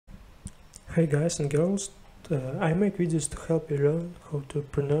Hi guys and girls, I make videos to help you learn how to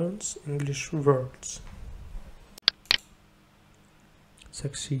pronounce English words.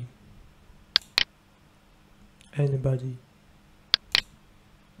 Succeed. Anybody.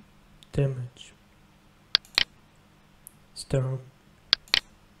 Damage. Storm.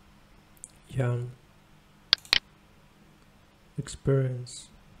 Young. Experience.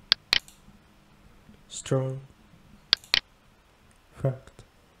 Strong. Fact.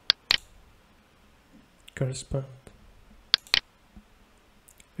 Correspond.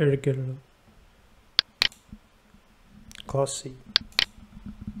 Irregular. Classy.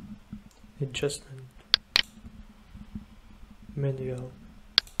 Adjustment. Manual.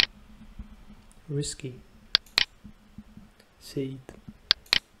 Risky. Seed.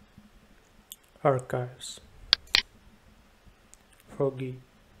 Archives. Foggy.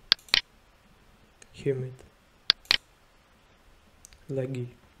 Humid.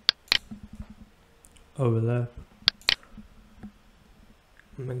 Leggy. Overlap.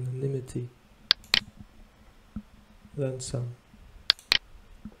 Magnanimity. Lonesome.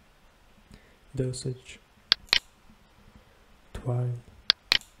 Dosage. Twine.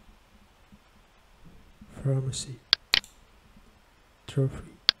 Pharmacy.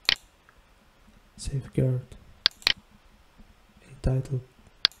 Trophy. Safeguard. Entitled.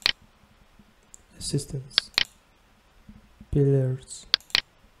 Assistance. Billiards.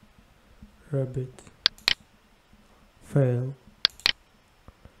 Rabbit. Fail.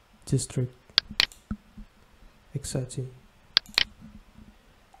 District. Exciting.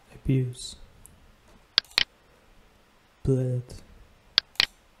 Abuse. Planet.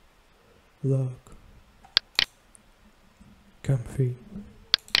 Log. Comfy.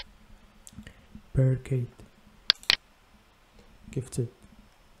 Barricade. Gifted.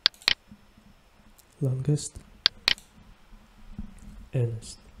 Longest.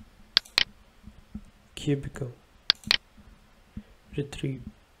 Earnest. Cubicle. Retrieve.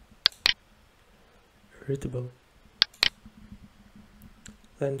 Irritable.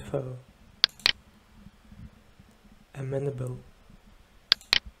 Landfall. Amenable.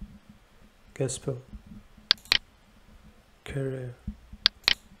 Gospel. Career.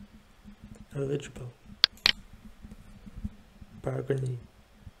 Eligible. Bargaining.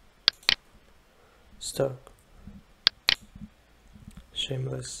 Stock.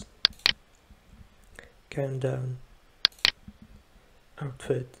 Shameless. Countdown.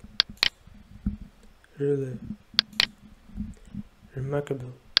 Outfit. Ruler.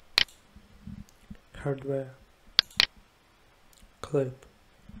 Remarkable. Hardware. Clip.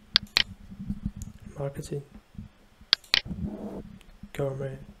 Marketing.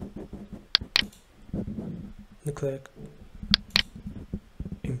 Gourmet. Neglect.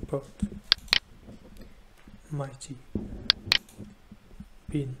 Import. Mighty.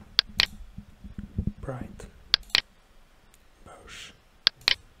 Bean. Bright. Bush.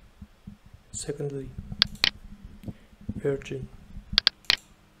 Secondly. Virgin.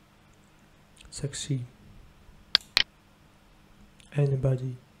 Succeed.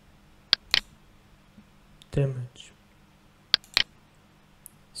 Anybody. Damage.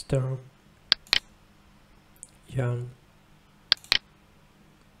 Storm. Young.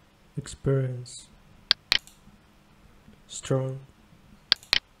 Experience. Strong.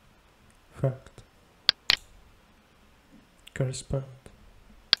 Fact. Correspond.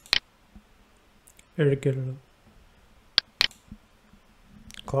 Irregular.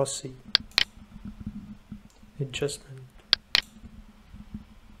 Classy. Adjustment.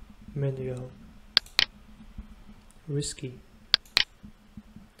 Manual. Risky.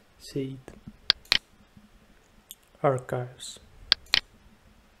 Seed. Archives.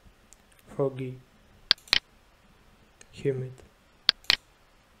 Foggy. Humid.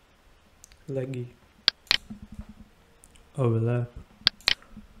 Leggy. Overlap.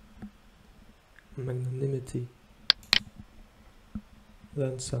 Magnanimity.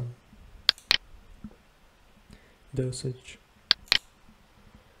 Lonesome. Dosage.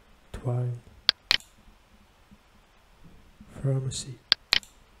 Twine. Pharmacy.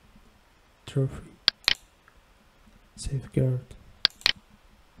 Trophy. Safeguard.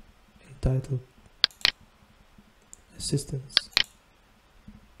 Entitled. Assistance.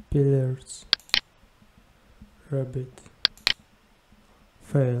 Billiards. Rabbit.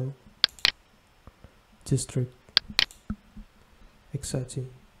 Fail. District. Exciting.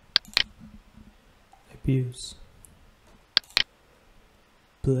 Abuse.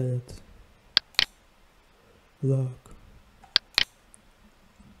 Planet. Log.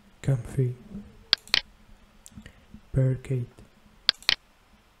 Comfy. Barricade.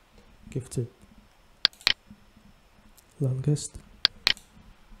 Gifted. Longest.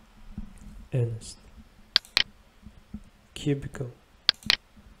 honest, cubicle,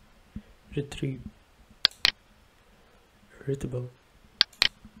 retrieve, irritable,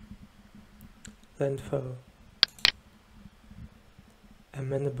 landfall,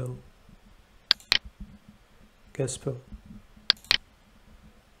 amenable, gospel,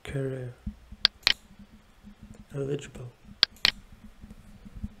 career, eligible,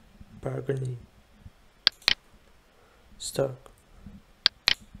 bargaining, stock,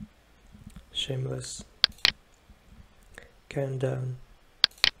 shameless, countdown,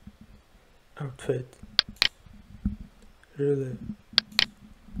 outfit, ruler,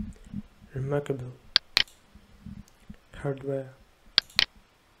 remarkable, hardware,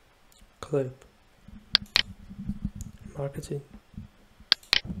 clip, marketing,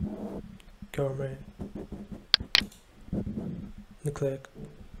 gourmet, neglect,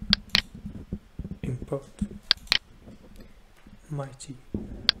 import, mighty,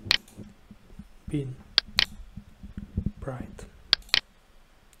 bin, bright,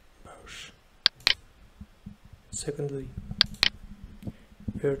 Bosch. Secondly,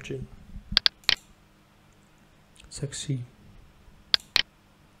 virgin, sexy,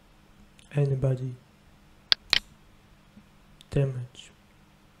 anybody, damage,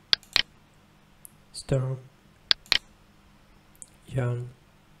 storm, young,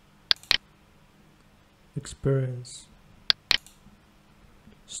 experience,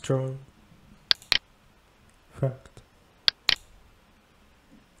 strong, fact,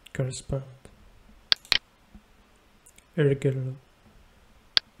 correspond, irregular,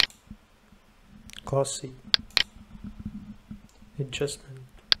 glossy, adjustment,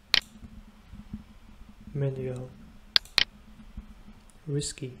 manual,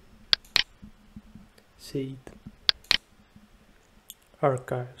 risky, seed,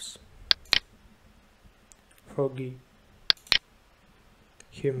 archives, foggy,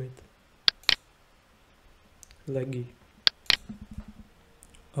 humid, leggy,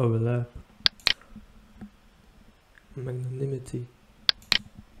 overlap, magnanimity,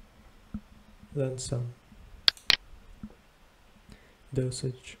 lonesome,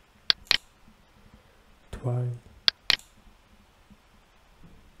 dosage, twine,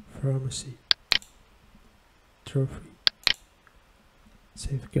 pharmacy, trophy,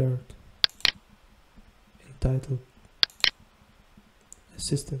 safeguard, entitled,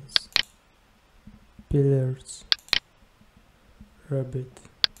 assistance, billiards, rabbit,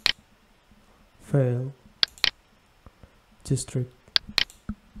 fail, district,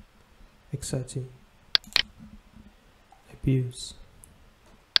 exciting, abuse,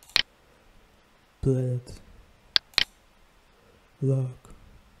 bled, log,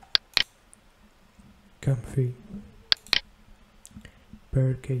 comfy,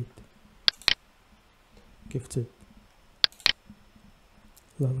 barricade, gifted,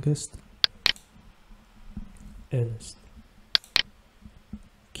 longest, honest,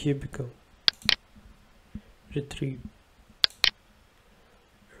 cubicle, retrieve,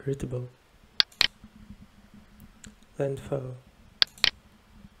 irritable, landfall,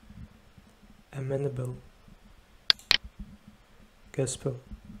 amenable, gospel,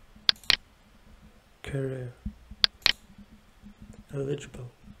 career, eligible,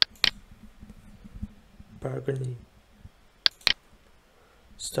 bargaining,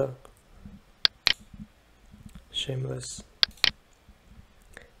 stock, shameless,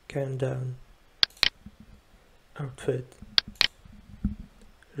 countdown, outfit,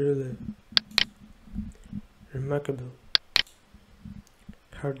 ruler, remarkable,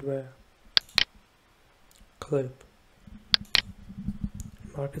 hardware, clip,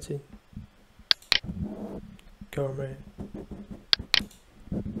 marketing, gourmet,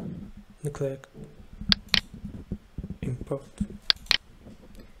 neglect, import,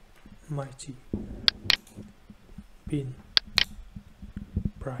 mighty, bin,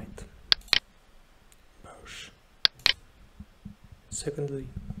 bright, Bosch. Secondly,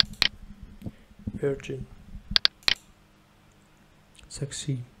 virgin,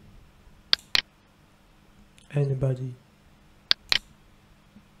 sexy, anybody,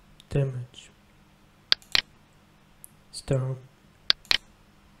 damage, storm,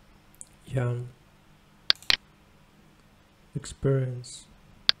 young, experience,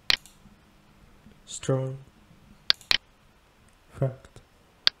 strong, fact,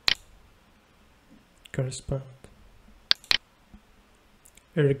 correspond,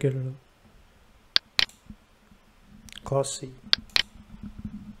 irregular, glossy,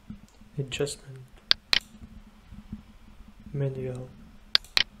 adjustment, manual,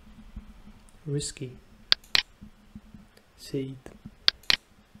 risky, seed,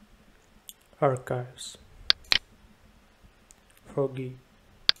 archives, foggy,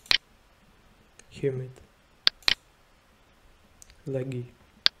 humid, laggy,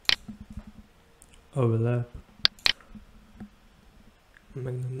 overlap,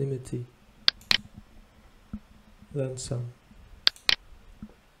 magnanimity, lonesome,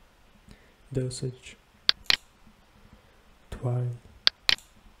 dosage, twine,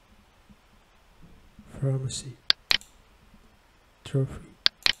 pharmacy, trophy,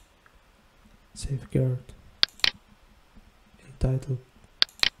 safeguard, entitled,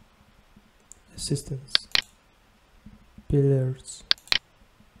 assistance, billiards,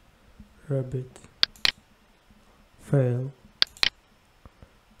 rabbit, fail,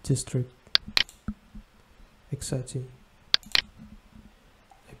 district, exciting,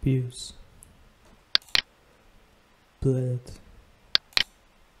 abuse, planet,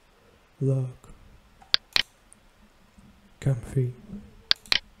 log, comfy,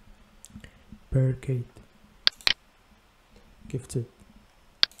 barricade, gifted,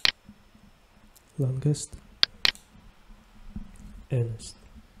 longest, earnest,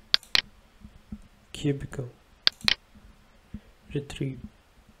 cubicle, retrieve,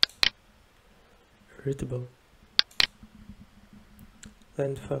 irritable,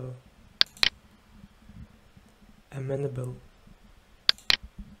 landfall, amenable,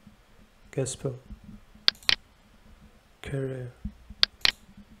 gospel, career,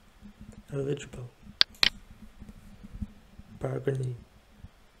 eligible, bargaining,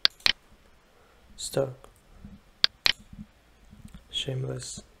 stock,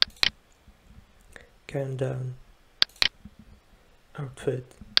 shameless, countdown, outfit,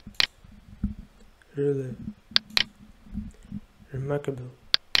 ruler, remarkable,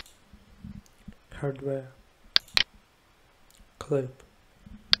 hardware, clip,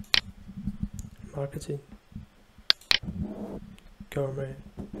 marketing, gourmet,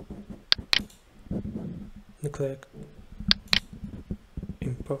 neglect,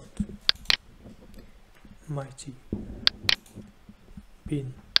 import, mighty,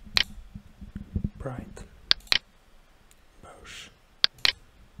 bin, bright, bush,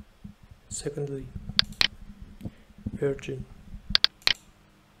 secondly, virgin,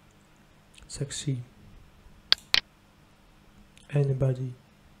 succeed, anybody,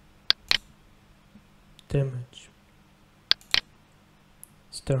 damage,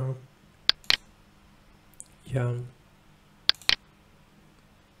 storm, young,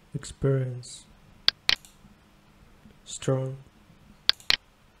 experience, strong,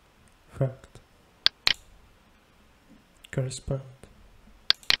 fact, correspond,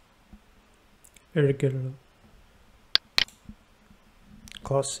 irregular,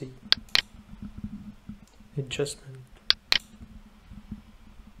 glossy, adjustment,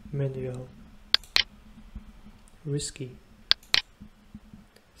 manual, risky,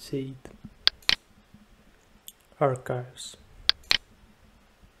 seed, archives,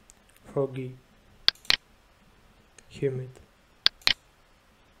 foggy, humid,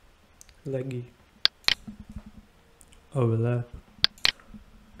 laggy, overlap,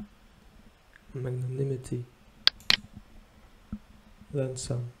 magnanimity,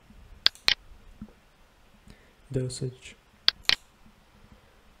 lonesome, dosage,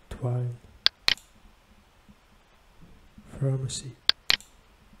 twine, pharmacy,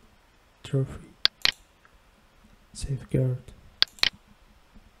 trophy, safeguard,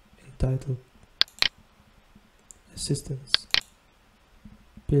 entitled, assistance,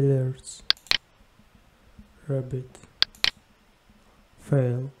 billiards, rabbit,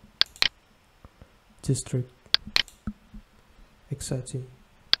 fail, district, exciting,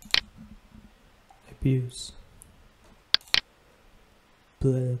 abuse,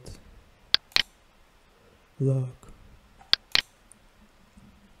 planet, log,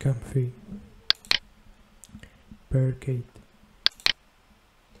 comfy, barricade,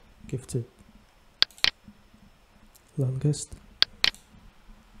 gifted, longest,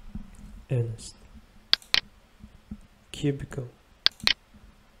 earnest, cubicle,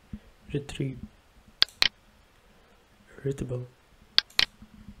 retrieve, irritable,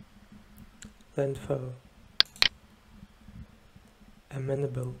 landfall,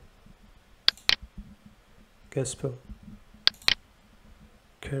 amenable, gospel,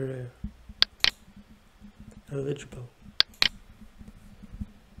 career, eligible,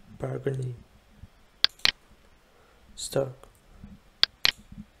 bargaining, stock,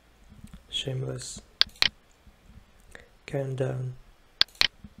 shameless, countdown,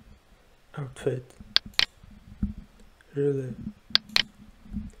 outfit, ruler,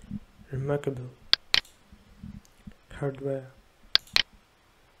 remarkable, hardware,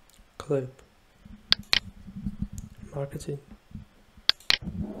 clip, marketing,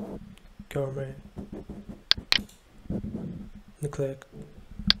 gourmet, neglect,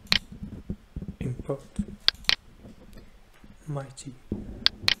 import, mighty,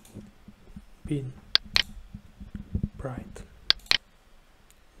 bin, bright,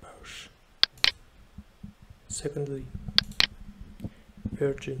 bush. Secondly,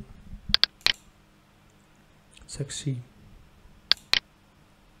 virgin, sexy,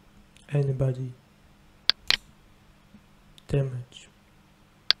 anybody, damage,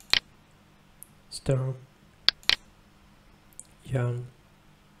 storm, young,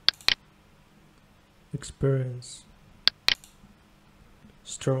 experience,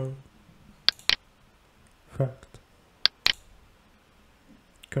 strong, fact,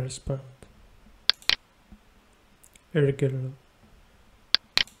 correspond, irregular,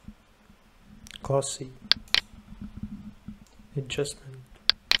 classy, adjustment,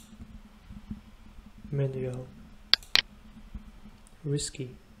 manual,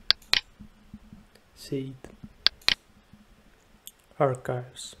 risky, seed,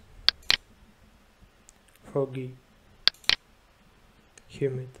 archives, foggy,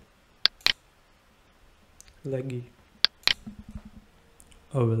 humid, leggy,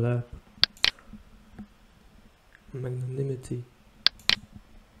 overlap, magnanimity,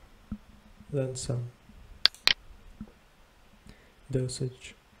 lonesome,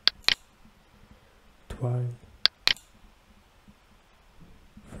 dosage, twine,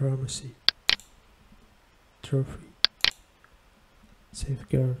 pharmacy, trophy,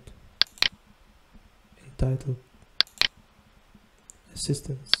 safeguard, entitled,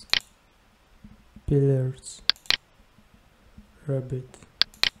 assistance, billiards, rabbit,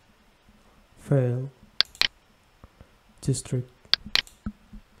 fail, district,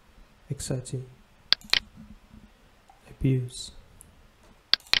 exciting, abuse,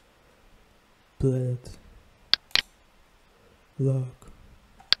 planet, log,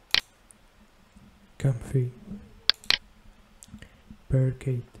 comfy,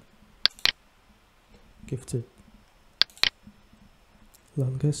 barricade, gifted,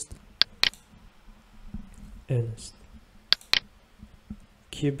 longest, earnest,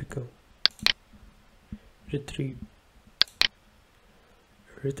 cubicle, retrieve,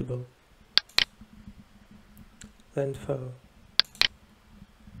 irritable, landfall,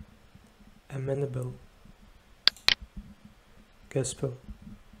 amenable, gospel,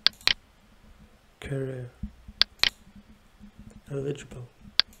 career, eligible,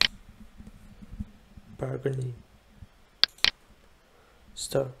 bargaining,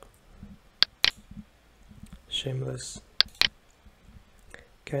 stock, shameless,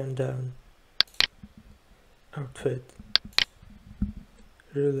 countdown, outfit,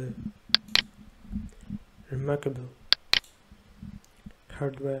 ruler, remarkable,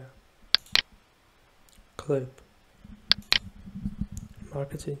 hardware, clip,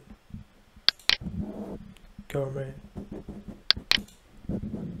 marketing, gourmet,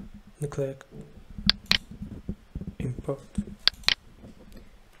 neglect, import,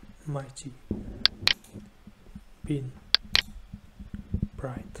 mighty, bin,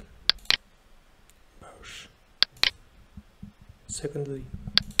 bright, bush. Secondly,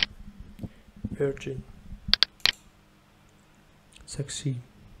 virgin, sexy,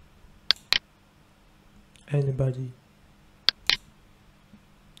 anybody,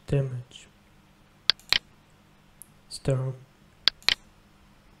 damage, storm,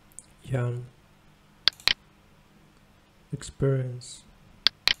 young, experience,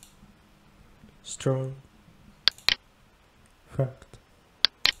 strong, fact,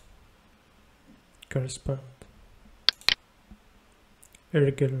 correspond,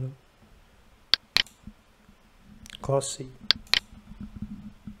 irregular, classy,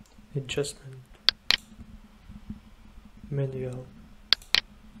 adjustment, manual,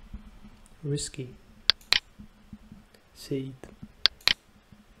 risky, seed,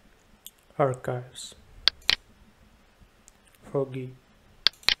 archives, foggy,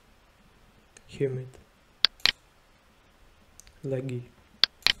 humid, leggy,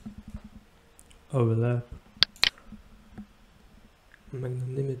 overlap,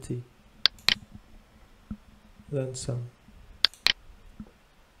 magnanimity, lonesome,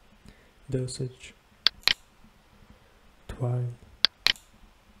 dosage, twine,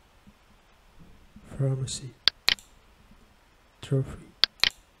 pharmacy, trophy,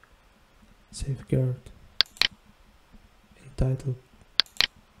 safeguard, entitled,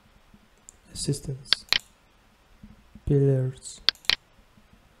 assistance, billiards,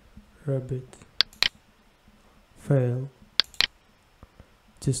 rabbit, fail,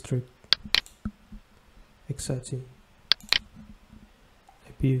 district, exciting,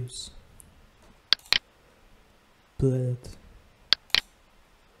 abuse, planet,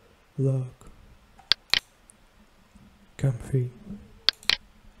 log, comfy,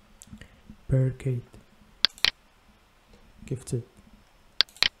 barricade, gifted,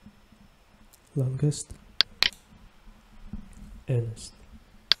 longest, honest,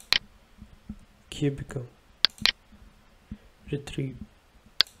 cubicle, retrieve,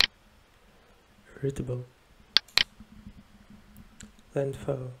 irritable,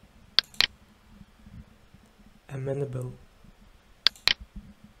 landfall, amenable,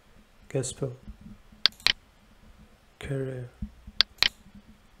 gospel, career,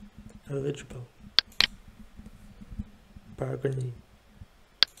 eligible, bargaining,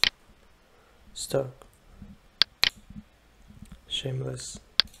 stock, shameless,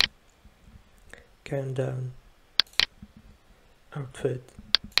 countdown, outfit,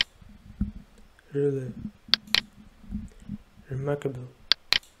 ruler, remarkable,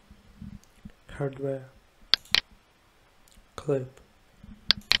 hardware, clip,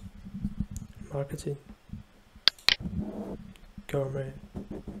 marketing, gourmet,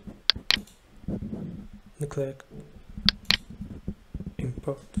 neglect,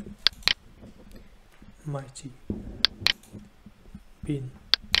 import, mighty, bean,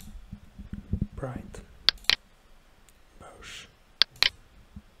 bright, bush,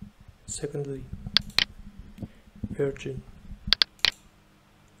 secondly, virgin,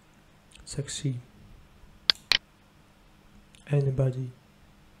 sexy, anybody,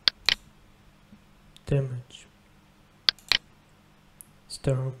 damage,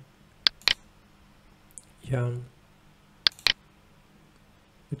 storm, young,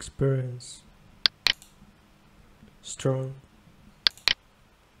 experience, strong,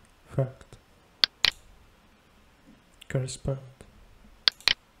 fact, correspond,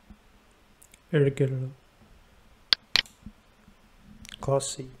 irregular,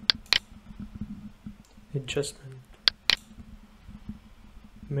 glossy, adjustment,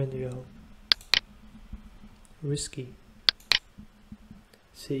 manual, risky,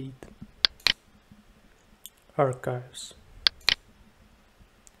 seed, archives,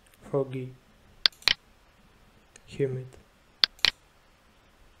 foggy, humid,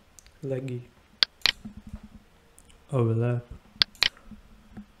 leggy, overlap,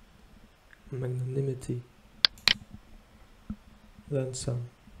 magnanimity, lonesome,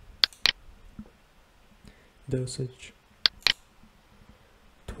 dosage,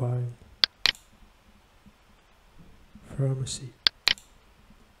 twine, pharmacy,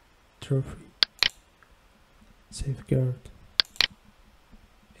 trophy, safeguard,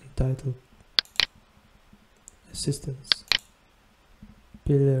 entitled, assistance,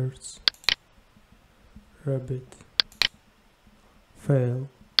 billiards, rabbit, fail,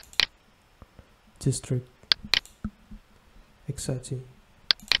 district, exciting,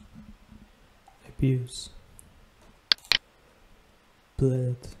 abuse,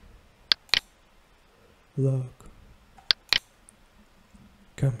 planet, log,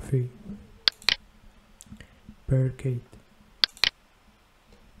 comfy, barricade,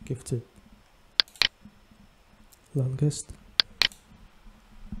 gifted, longest,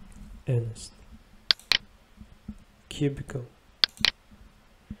 honest, cubicle,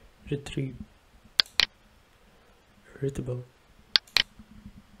 retrieve, irritable,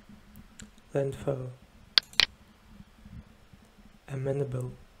 landfall,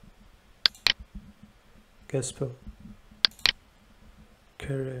 amenable, gospel,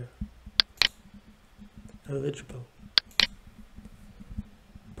 career, eligible,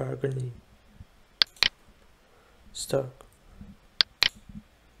 bargaining, stock,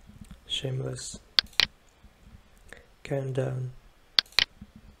 shameless, countdown,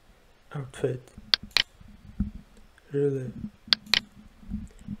 outfit, ruler,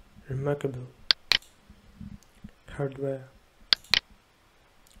 remarkable, hardware,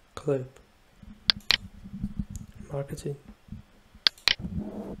 clip, marketing,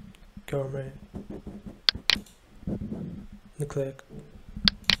 gourmet, neglect,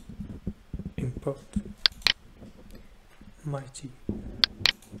 import, mighty,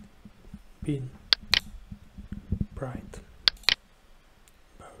 bean, bright,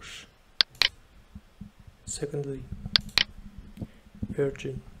 bush, secondly,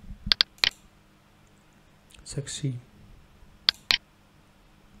 virgin, sexy,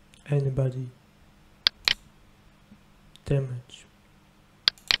 anybody, damage,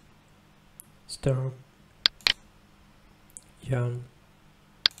 storm, young,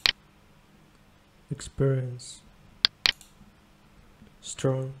 experience,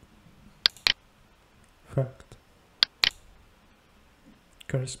 strong, fact,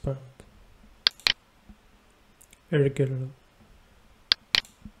 correspond, irregular,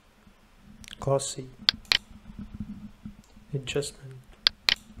 glossy, adjustment,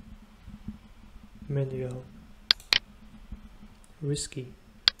 manual, risky,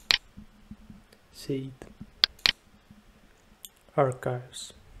 seed,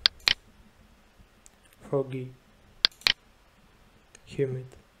 archives, foggy, humid,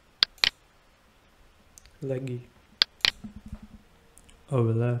 leggy,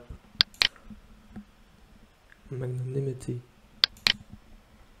 overlap, magnanimity,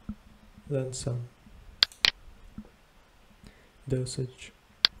 lonesome, dosage,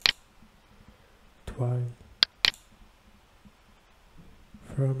 twine,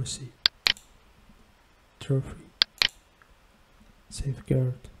 pharmacy, trophy,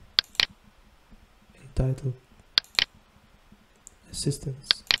 safeguard, entitled,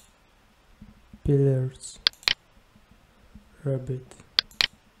 assistance, billiards, rabbit,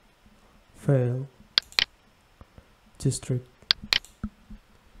 fail, district,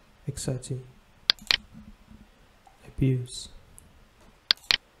 exciting, abuse,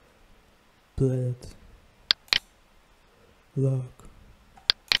 planet, log,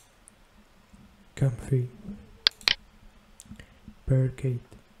 comfy, barricade,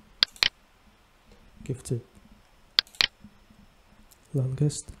 gifted,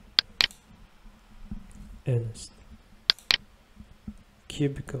 longest, earnest,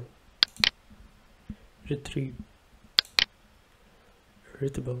 cubicle, retrieve,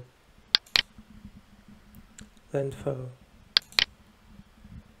 irritable, landfall,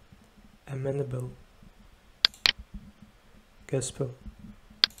 amenable, gospel,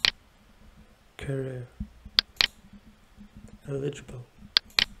 career, eligible,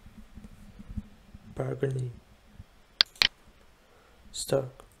 bargaining,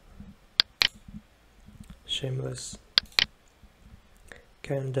 stock, shameless,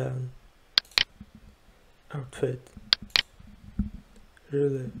 countdown, outfit,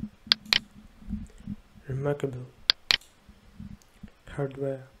 ruler, remarkable,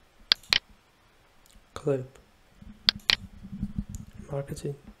 hardware, clip,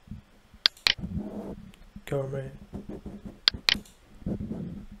 marketing, gourmet,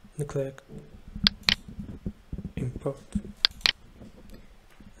 neglect, import,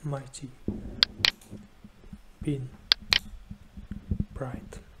 mighty, bin,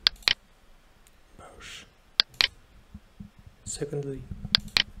 bright, Bosch, secondly,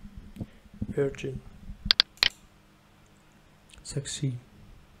 virgin, sexy,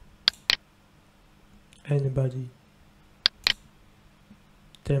 anybody,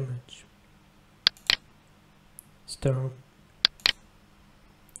 damage, storm,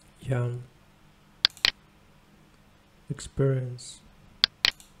 young, experience,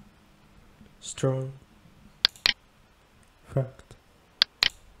 strong, fact,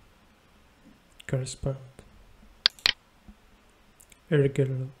 correspond,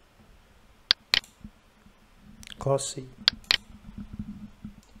 irregular, glossy,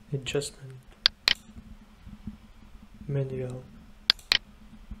 adjustment, manual,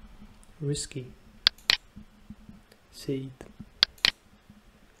 risky, seed,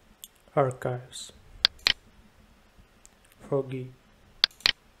 archives, foggy,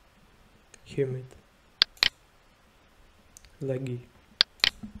 humid, leggy,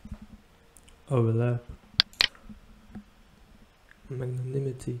 overlap,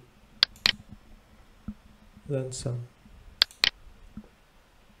 magnanimity, lonesome,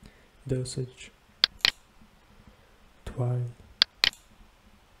 dosage, twine,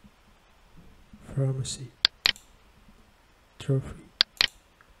 pharmacy, trophy,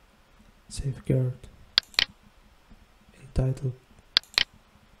 safeguard, entitled,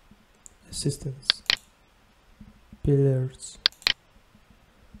 assistance, billiards,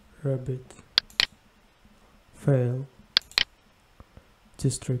 rabbit, fail,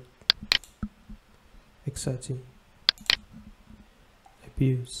 district, exciting,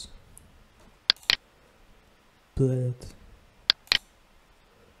 abuse, planet,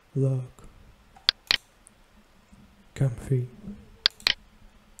 log, comfy,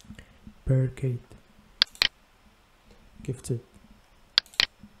 barricade, gifted,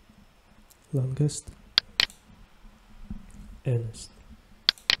 longest, earnest,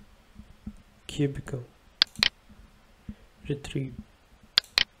 cubicle, retrieve,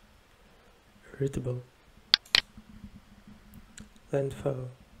 irritable, landfall,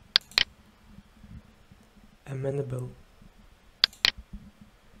 amenable,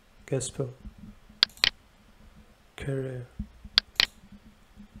 gospel, career,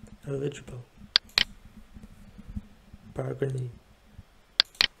 eligible, bargaining,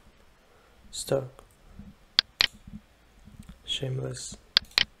 stock, shameless,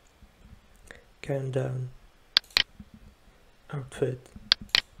 countdown, outfit,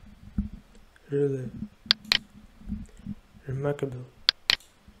 ruler, remarkable,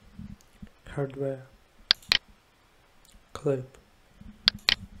 hardware, clip,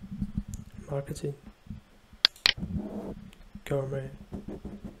 marketing, gourmet,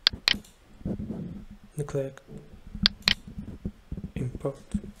 neglect, import,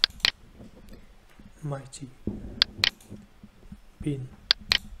 mighty, bin,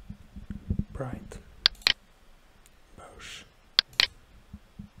 bright, Bush.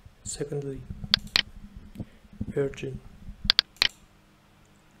 Secondly, virgin,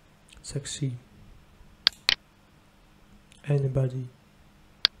 sexy, anybody,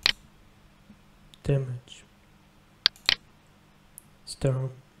 damage,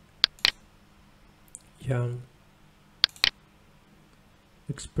 storm, young,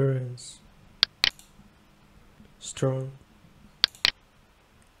 experience, strong,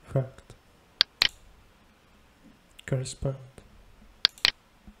 fact, correspond,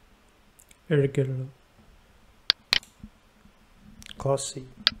 irregular, glossy,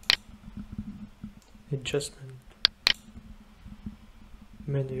 adjustment,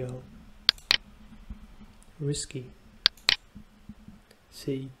 manual, risky,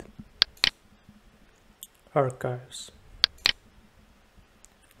 seed, archives,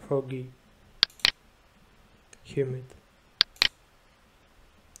 foggy, humid,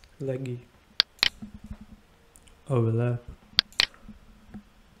 leggy, overlap,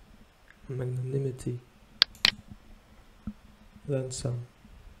 magnanimity, lonesome,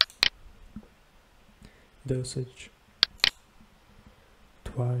 dosage,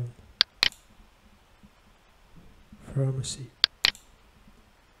 twine, pharmacy,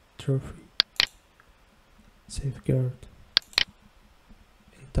 trophy, safeguard,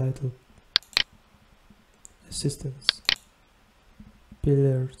 entitled, assistance,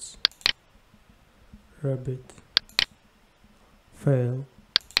 billiards, rabbit, fail,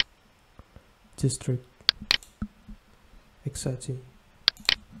 district, exciting,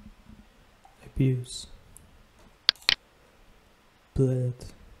 abuse, bled,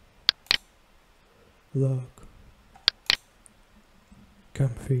 log,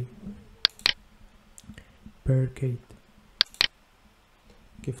 comfy, barricade,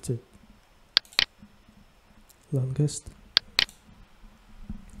 gifted, longest,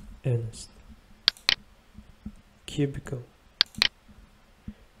 earnest, cubicle,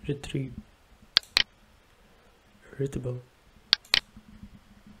 retrieve, irritable,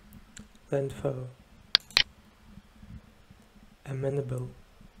 landfall, amenable,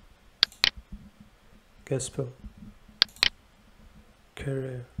 gospel,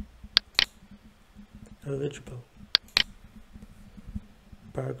 career, eligible,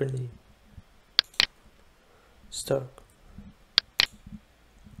 bargaining, stock,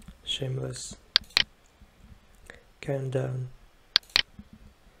 shameless, countdown,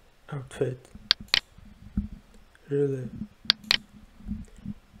 outfit, ruler,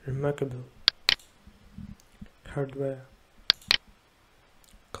 remarkable, hardware,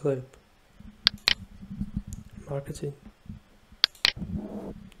 clip, marketing,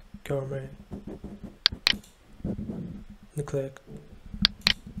 gourmet, neglect,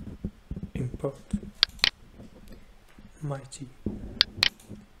 import, mighty,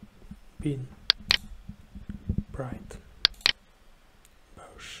 bin, bright,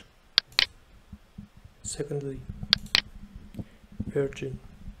 Bush. Secondly, virgin,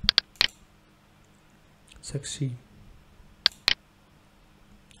 sexy,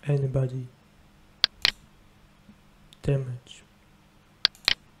 anybody, damage,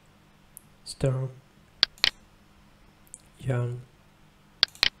 storm, young,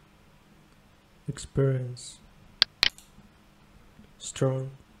 experience,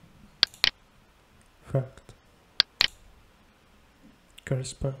 strong, fact,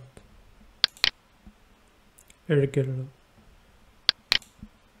 correspond, irregular,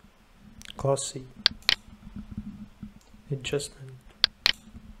 glossy, adjustment,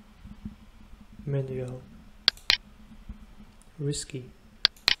 manual, risky,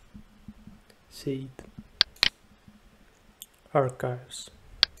 seed, archives,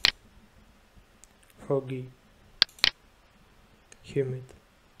 foggy, humid,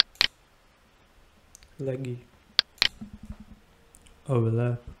 leggy,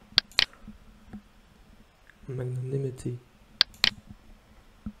 overlap, magnanimity,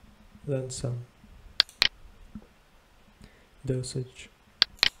 lonesome, dosage,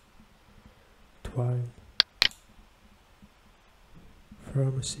 twine,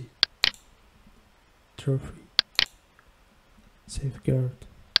 pharmacy, trophy, safeguard,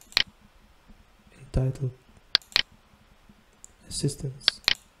 entitled, assistance,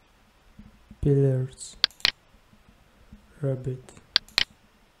 billiards, rabbit,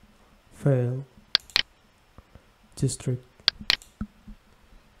 fail, district,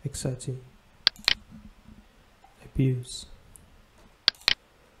 exciting, abuse,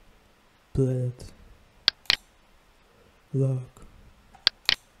 planet, log,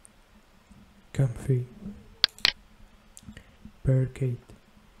 comfy, barricade,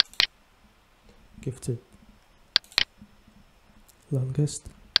 gifted, longest,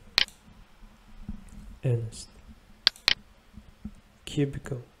 honest,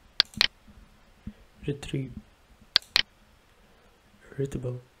 cubicle, retrieve,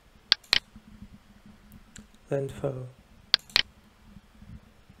 irritable, landfall,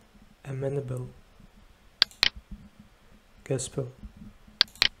 amenable, gospel,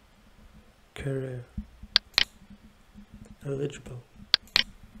 career, eligible,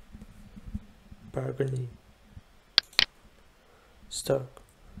 bargaining, stock,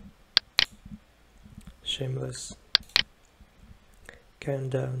 shameless,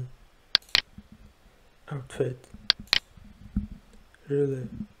 countdown, outfit, ruler,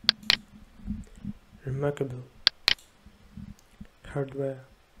 remarkable, hardware,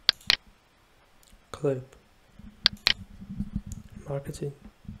 clip, marketing,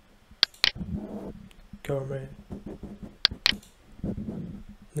 gourmet,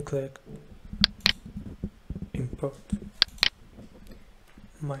 neglect, import,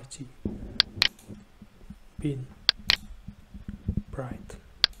 mighty, bin, bright,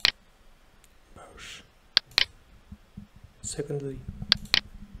 bush, secondly,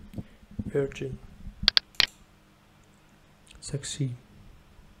 virgin, sexy,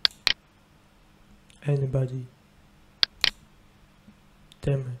 anybody,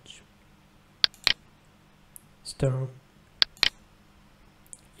 damage, storm,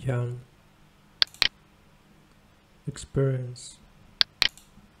 young, experience,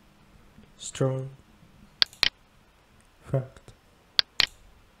 strong, fact,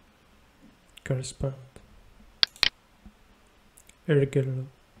 correspond, irregular,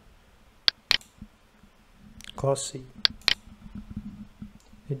 glossy,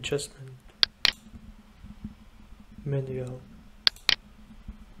 adjustment, manual,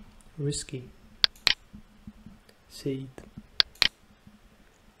 risky, seed,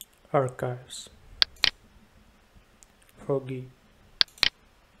 archives, foggy,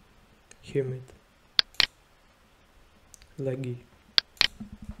 humid, leggy,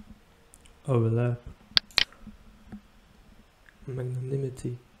 overlap,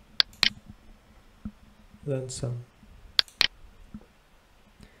 magnanimity, lonesome,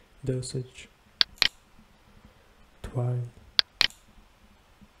 dosage, twine,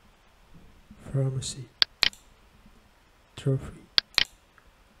 pharmacy, trophy,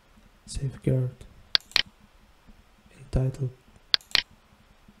 safeguard, entitled,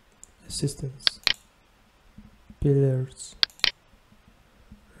 assistance, billiards,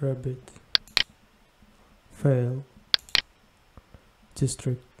 rabbit, fail,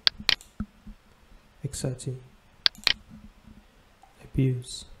 district, exciting,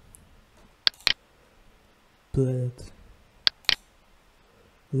 abuse, planet,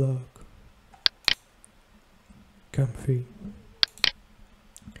 log, comfy,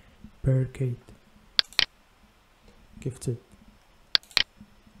 barricade, gifted,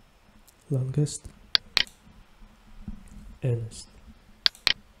 longest, honest,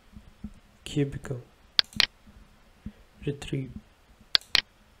 cubicle, retrieve,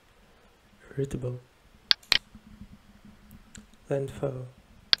 irritable, landfall,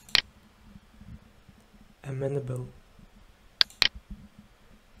 amenable,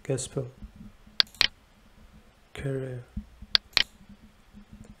 gospel, career,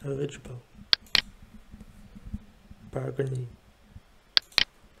 eligible, bargaining,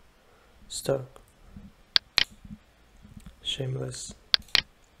 stock, shameless,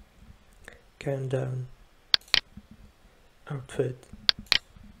 countdown, outfit,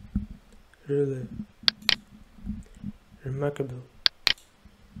 ruler, remarkable,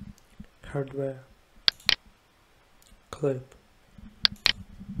 hardware, clip,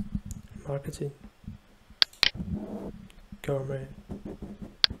 marketing, gourmet,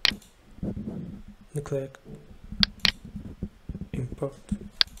 neglect, import,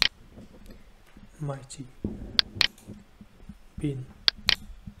 mighty, bin,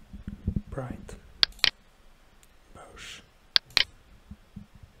 bright, bush,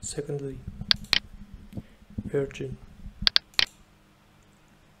 secondly, virgin,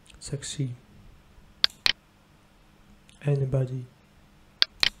 sexy, anybody,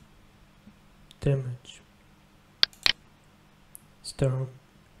 damage, storm,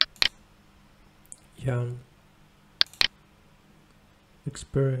 young,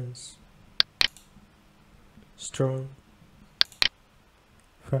 experience, strong,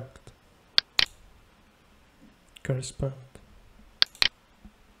 fact, correspond,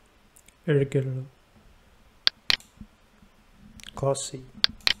 irregular, glossy,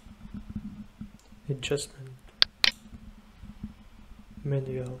 adjustment,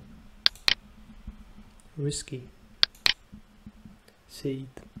 manual, risky, seed,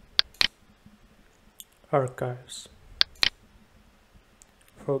 archives,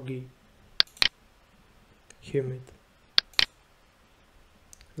 foggy, humid,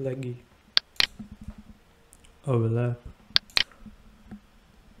 laggy, overlap,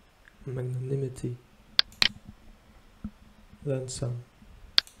 magnanimity, lonesome,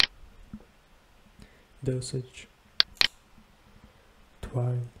 dosage,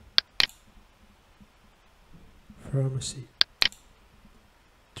 twine, pharmacy,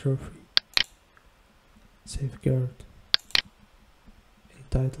 trophy, safeguard,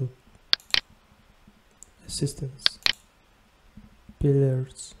 entitled, assistance,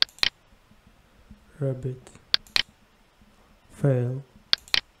 billiards, rabbit, fail,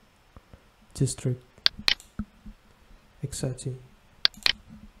 district, exciting,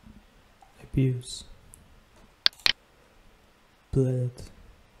 abuse, bled,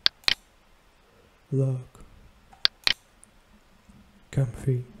 log,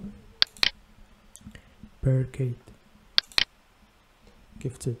 comfy, barricade,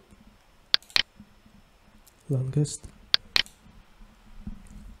 gifted, longest,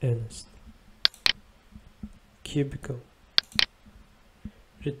 earnest, cubicle,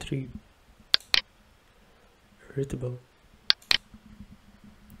 retrieve, irritable,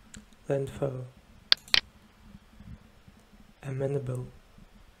 landfall, amenable,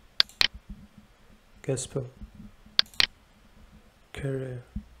 gospel, career,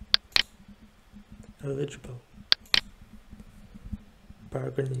 eligible,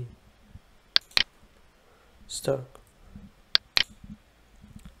 bargaining, stock,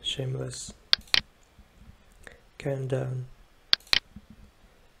 shameless, countdown,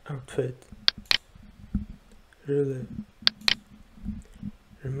 outfit, ruler,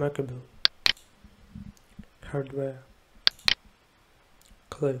 remarkable, hardware,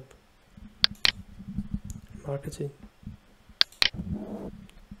 clip, marketing,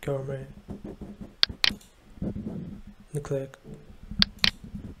 gourmet, neglect,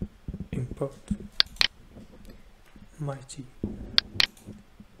 import, mighty,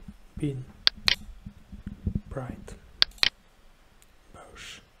 bin, bright,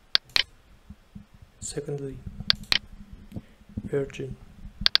 Bosch, secondly, virgin,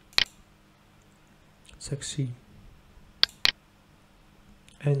 succeed,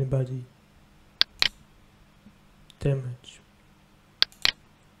 anybody, damage,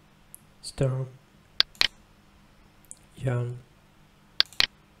 storm, young,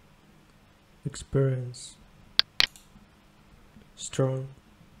 experience, strong,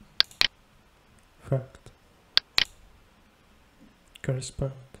 fact,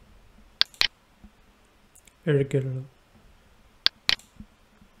 correspond, irregular,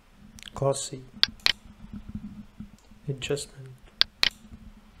 glossy, adjustment,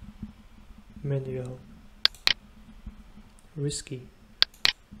 manual, risky,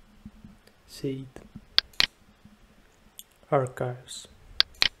 seed, archives,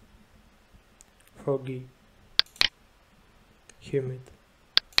 foggy, humid,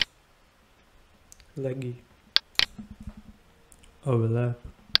 laggy, overlap,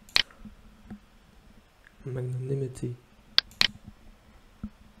 magnanimity,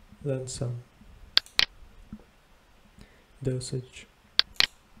 lonesome, dosage,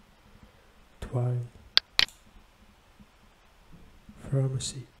 twine,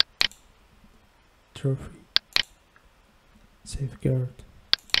 pharmacy, trophy, safeguard,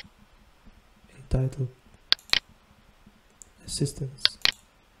 entitled, assistance,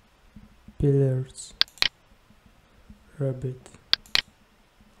 billiards, rabbit,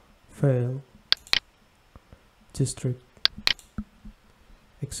 fail, district,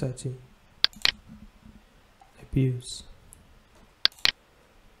 exciting, abuse,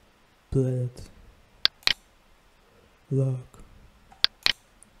 bled, log,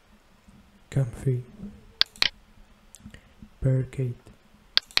 comfy, barricade,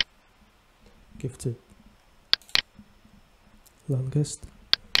 gifted, longest,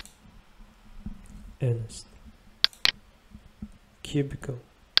 earnest, cubicle,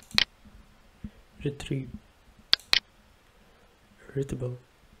 retrieve, irritable,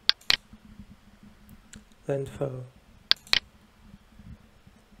 landfall,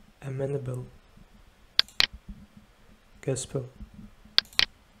 amenable, gospel,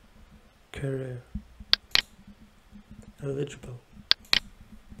 career, eligible,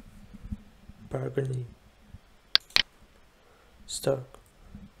 bargaining, stock,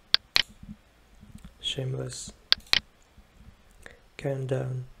 shameless,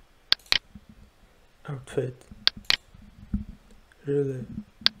 countdown, outfit, ruler,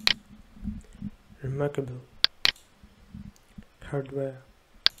 remarkable, hardware,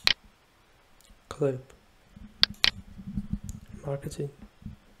 clip, marketing,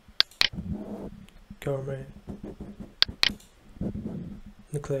 gourmet,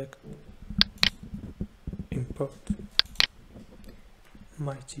 neglect, import,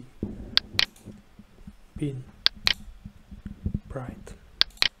 mighty, bin, bright,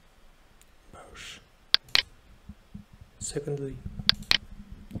 Bosch. Secondly,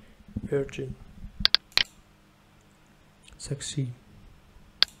 virgin, sexy,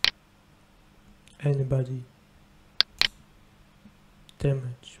 anybody,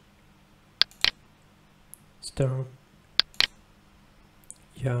 damage, storm,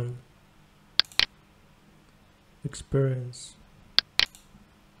 young, experience,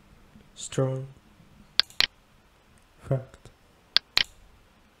 strong, fact,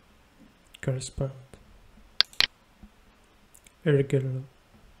 correspond, irregular,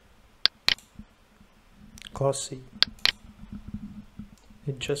 glossy,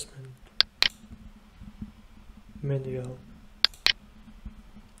 adjustment, manual,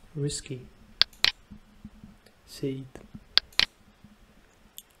 risky, seed,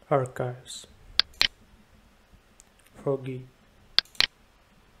 archives, foggy,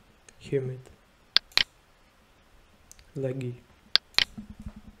 humid, leggy,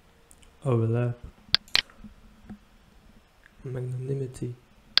 overlap, magnanimity,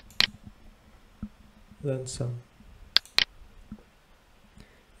 lonesome,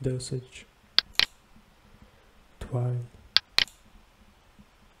 dosage, twine,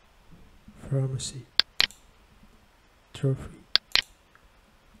 pharmacy, trophy,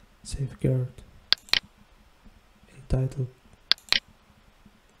 safeguard, entitled,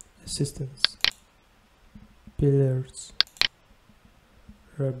 assistance, billiards,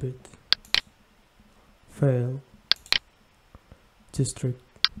 rabbit, fail, district,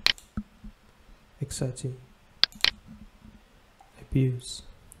 exciting, abuse,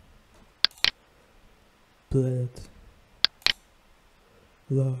 planet,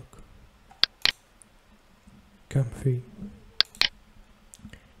 log, comfy,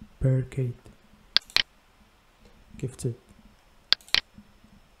 barricade, gifted,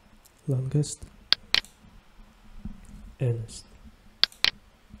 longest, earnest,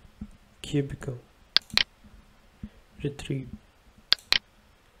 cubicle, retrieve,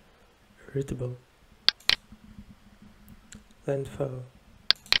 irritable, landfall,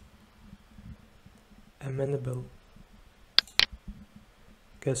 amenable,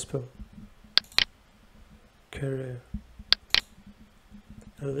 gospel, career,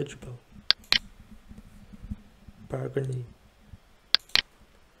 eligible, bargaining,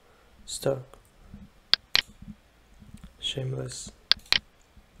 stock, shameless,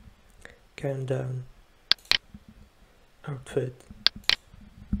 countdown, outfit,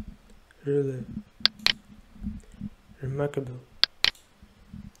 ruler, remarkable,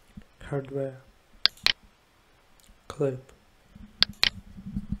 hardware, clip,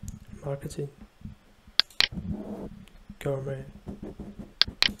 marketing, gourmet,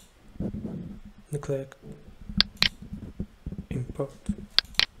 neglect, import,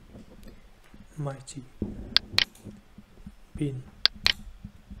 mighty, bin,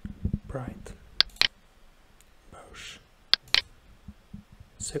 bright, Bosch.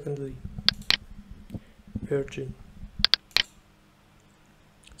 Secondly, virgin,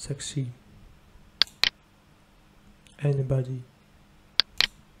 sexy, anybody,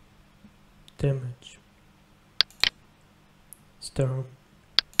 damage, storm,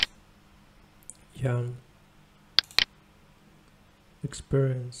 young,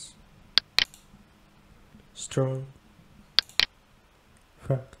 experience, strong,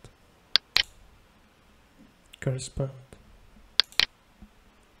 fact, correspond,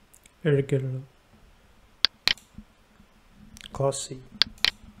 irregular, glossy,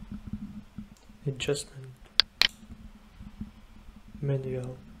 adjustment,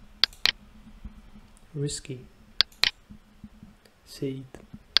 manual, risky, seed,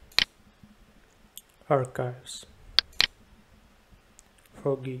 archives,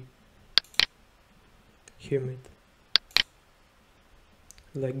 foggy, humid,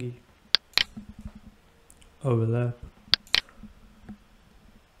 leggy, overlap,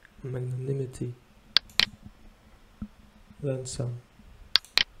 magnanimity, lonesome,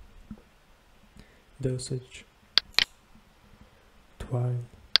 dosage, twine,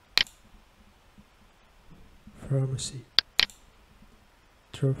 pharmacy,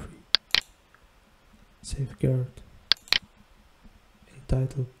 trophy, safeguard,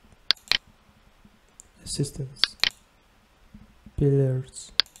 entitled, assistance,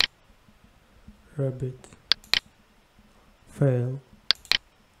 billiards, rabbit, fail,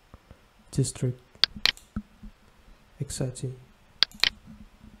 district, exciting,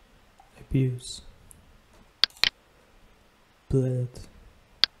 abuse, planet,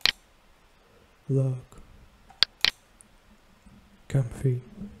 log, comfy,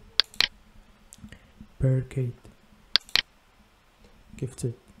 barricade,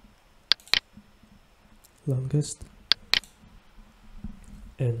 gifted, longest,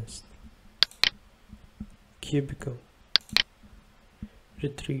 honest, cubicle,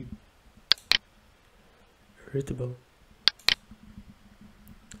 retrieve, irritable,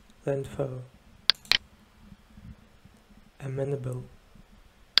 landfall, amenable,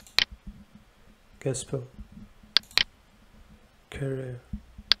 gospel, career,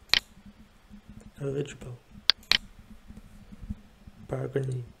 eligible,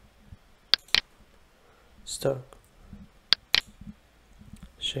 bargaining, stock,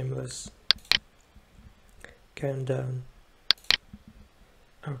 shameless, countdown,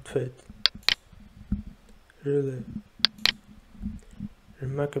 outfit, ruler,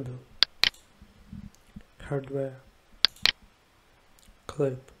 remarkable, hardware,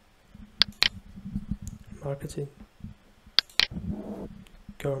 clip, marketing,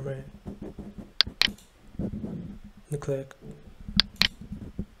 gourmet, neglect,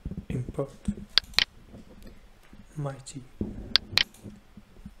 import, mighty,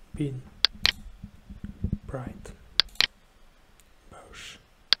 bin, bright, bush,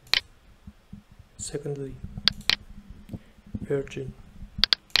 secondly, virgin,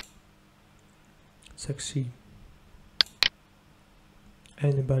 sexy,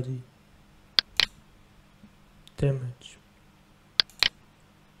 anybody, damage,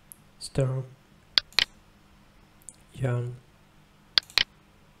 storm, young,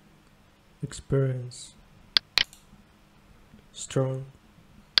 experience, strong,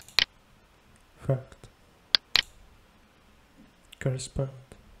 fact, correspond,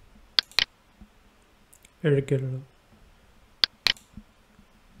 irregular,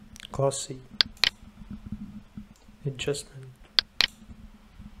 glossy, adjustment,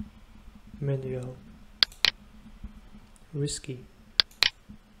 manual, risky,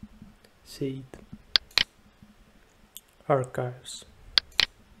 seed, archives,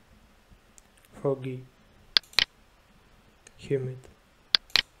 foggy, humid,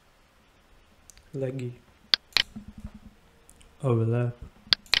 leggy, overlap,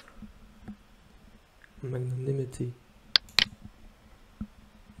 magnanimity,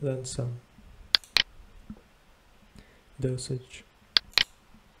 lonesome, dosage,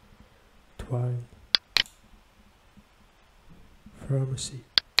 twine, pharmacy,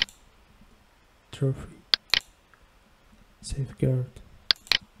 trophy, safeguard,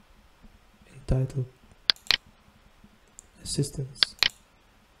 entitled, assistance,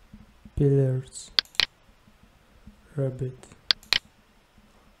 billiards, rabbit,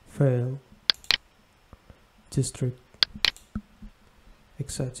 fail, district,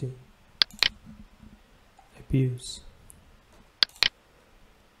 exciting, abuse,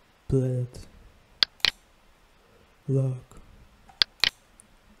 planet, log,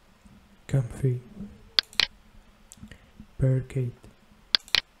 comfy, barricade,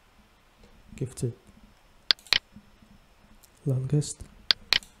 gifted, longest,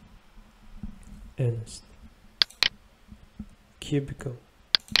 honest, cubicle,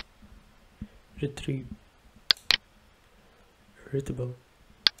 retrieve, irritable,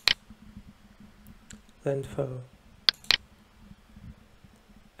 landfall,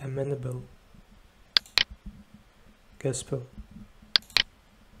 amenable, gospel,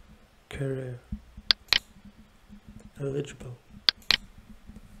 career, eligible,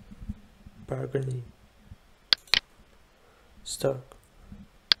 bargaining, stock,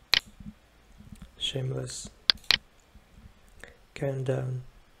 shameless, countdown,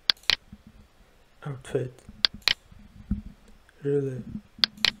 outfit, ruler,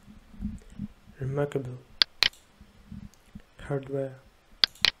 remarkable, hardware,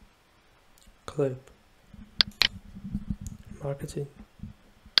 clip, marketing,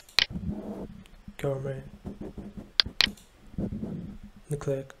 gourmet,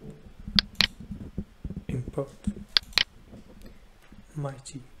 neglect, import,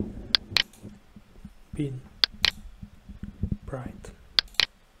 mighty, bin, bright,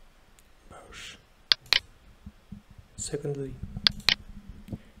 bush, secondly,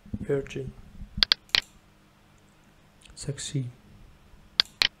 virgin, sexy,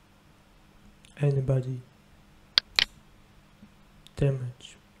 anybody,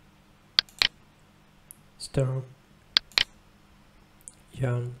 damage, storm,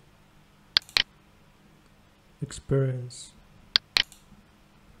 young, experience,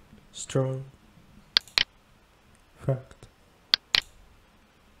 strong, fact,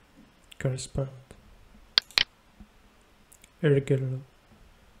 correspond, irregular,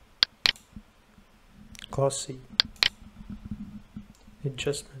 glossy,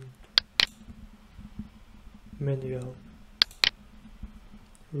 adjustment, manual,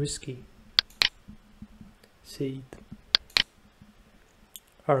 risky, seed,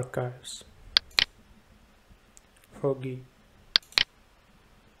 archives, foggy,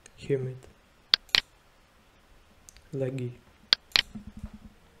 humid, leggy,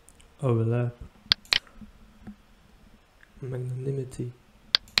 overlap, magnanimity,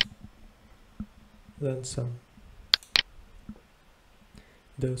 lonesome,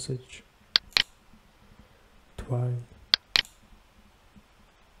 dosage, twine,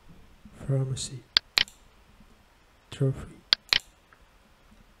 pharmacy, trophy,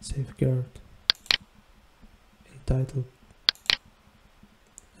 safeguard, entitled,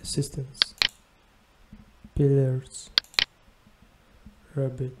 assistance, billiards,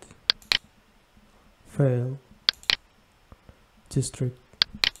 rabbit, fail, district,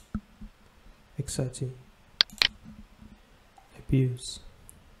 exciting, abuse,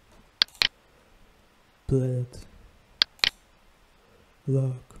 bled,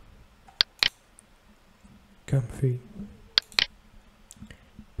 log, comfy,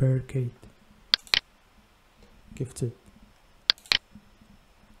 barricade, gifted,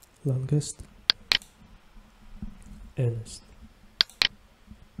 longest, earnest,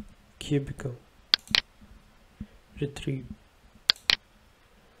 cubicle, retrieve,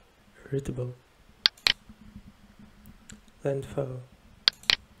 irritable, landfall,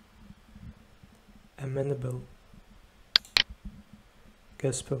 amenable,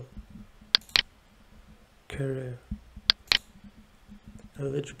 gospel, career,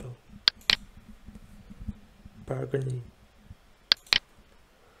 eligible, bargaining,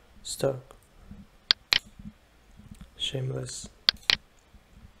 stock, shameless,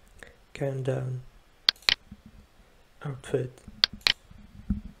 countdown, outfit,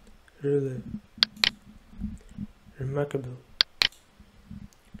 ruler, remarkable,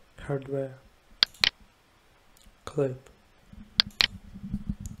 hardware, clip,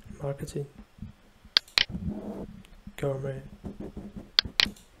 marketing, gourmet,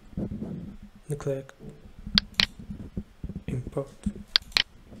 neglect, import,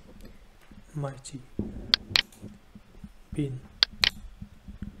 mighty, bin,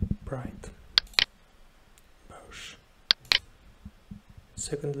 bright, Bosch,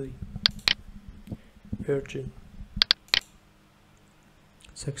 secondly, virgin,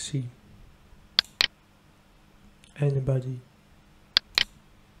 sexy, anybody,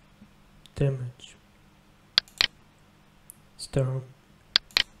 damage, storm,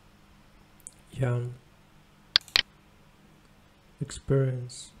 young,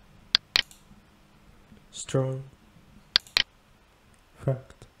 experience, strong,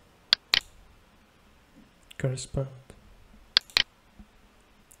 fact, correspond,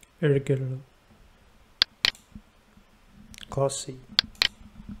 irregular, glossy,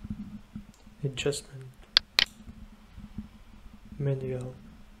 adjustment, manual,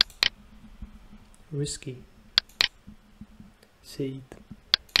 risky, seed,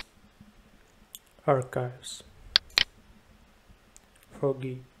 archives,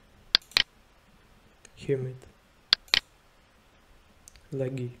 foggy, humid,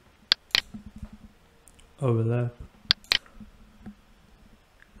 leggy, overlap,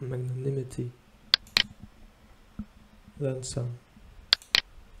 magnanimity, lonesome,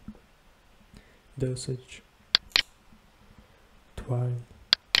 dosage, twine,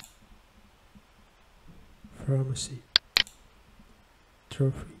 pharmacy,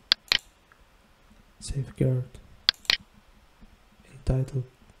 trophy, safeguard, entitled,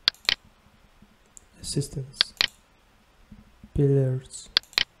 assistance, billiards,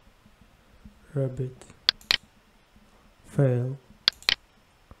 rabbit, fail,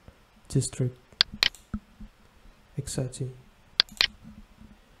 district, exciting,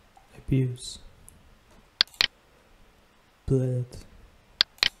 abuse, bled,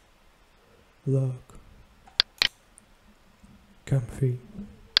 log, comfy,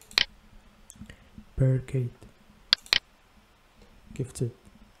 barricade, gifted,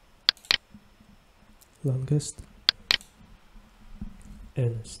 longest,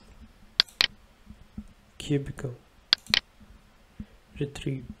 earnest, cubicle,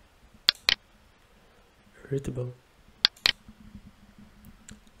 retrieve, irritable,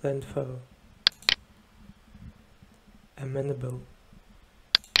 landfall, amenable,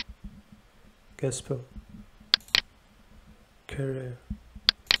 gospel, career,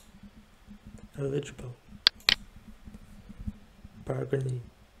 eligible, bargaining,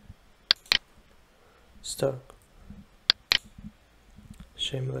 stock,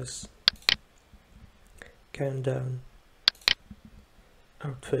 shameless, countdown,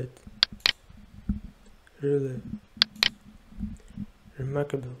 outfit, really,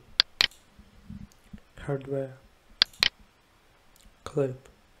 remarkable, hardware, clip,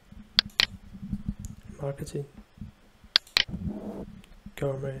 marketing,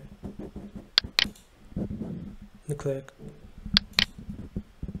 gourmet, neglect,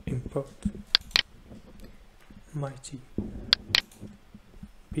 import, mighty,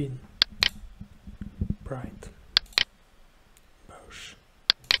 bin, bright, Bosch.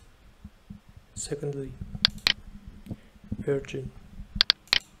 Secondly, virgin,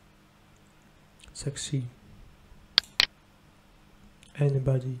 sexy,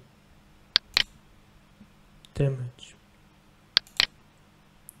 anybody, damage,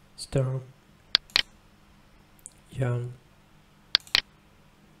 storm, young,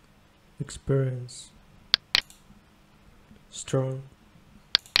 experience, strong,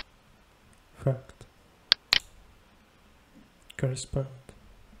 fact, correspond,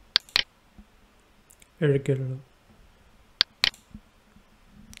 irregular,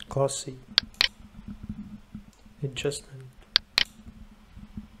 glossy, adjustment,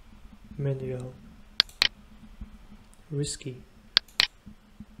 manual, risky,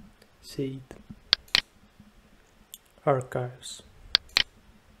 seed, archives,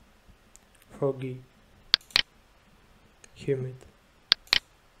 foggy, humid,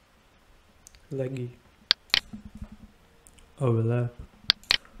 leggy, overlap,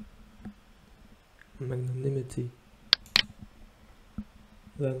 magnanimity,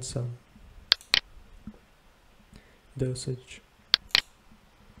 ransom, dosage,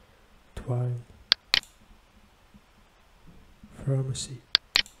 twine, pharmacy,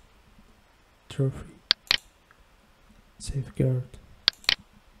 trophy, safeguard,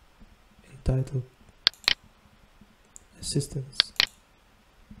 entitled, assistance,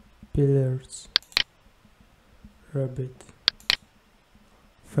 billiards, rabbit,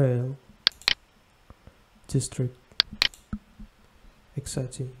 fail, district,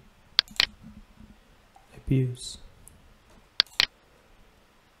 exciting, abuse,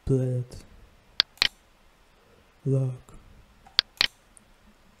 planet, log,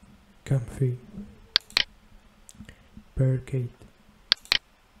 comfy, barricade,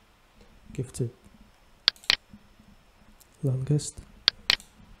 gifted, longest,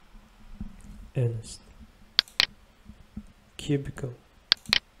 earnest, cubicle,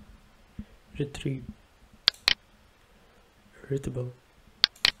 retrieve, irritable,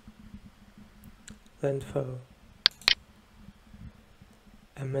 landfall,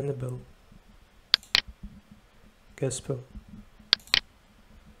 amenable, gospel,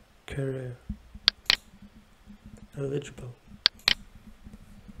 career, eligible,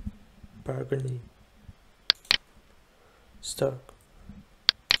 bargaining, stock,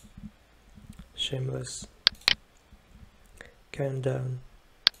 shameless, countdown,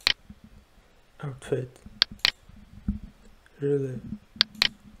 outfit, really,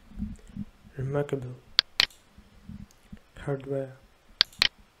 remarkable, hardware,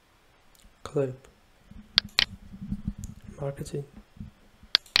 clip, marketing,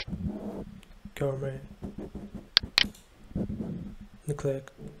 gourmet,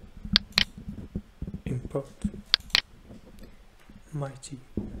 neglect, import, mighty,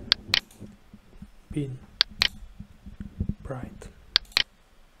 bin, bright,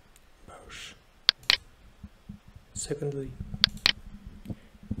 Bosch. Secondly,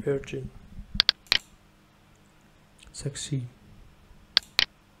 virgin, sexy,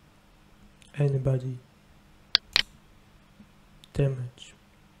 anybody, damage,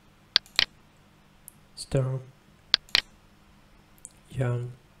 storm,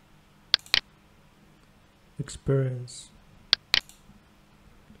 young, experience,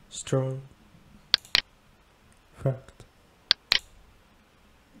 strong, fact,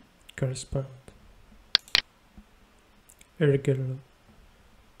 correspond, irregular,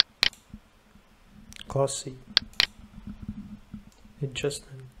 glossy,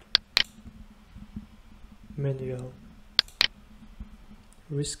 adjustment, manual,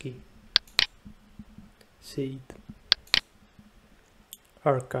 risky, seed,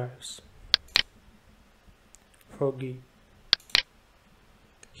 archives, foggy,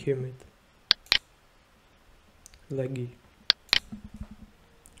 humid, leggy,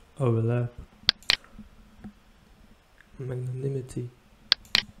 overlap, magnanimity,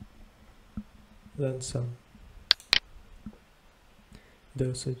 ransom,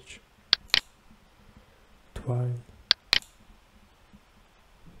 dosage, twine,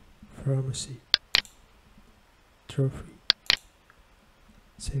 pharmacy, trophy,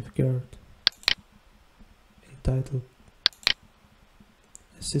 safeguard, entitled,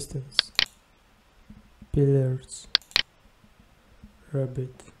 assistance, billiards,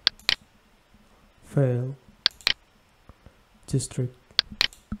 rabbit, fail, district,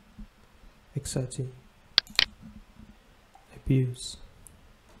 exciting, abuse,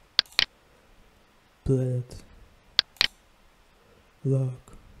 planet, log,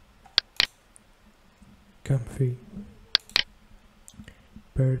 comfy,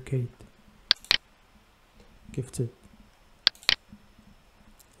 barricade, gifted,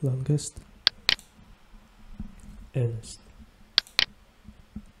 longest, honest,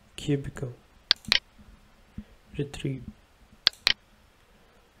 cubicle, retrieve,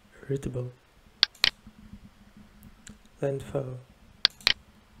 irritable, landfall,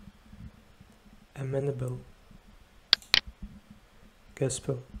 amenable,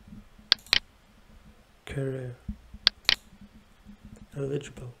 gospel, career,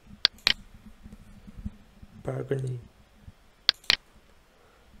 eligible, bargaining,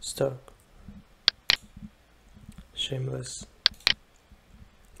 stock, shameless,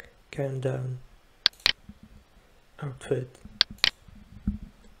 countdown, outfit,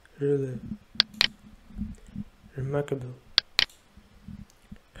 ruler, remarkable,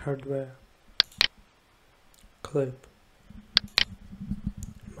 hardware, clip,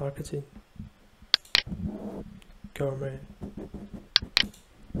 marketing, gourmet,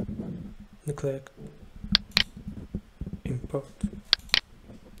 neglect, import,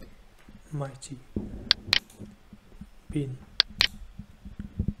 mighty, bin,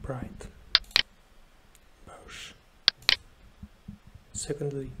 bright, bush,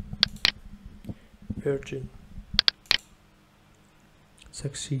 secondly, virgin,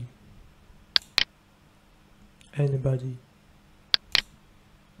 sexy, anybody,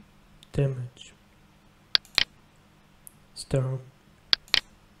 damage, storm,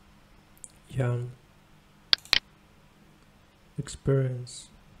 young, experience,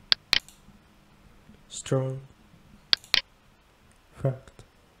 strong, fact,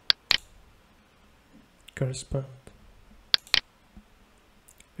 correspond,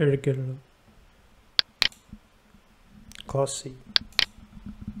 irregular, glossy,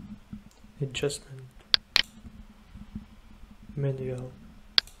 adjustment, manual,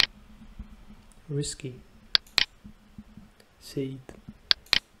 risky, seed,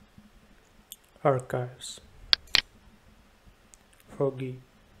 archives, foggy,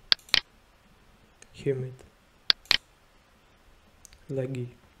 humid, leggy,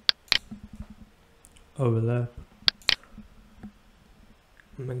 overlap,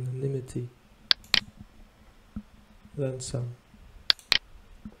 magnanimity, ransom,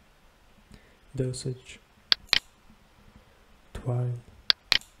 dosage, twine,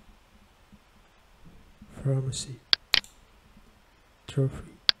 pharmacy,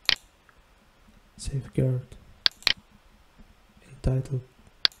 trophy, safeguard, entitled,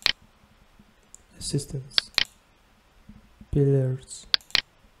 assistance, billiards,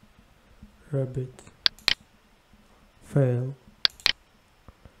 rabbit, fail,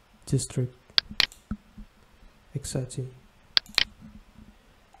 district, exciting,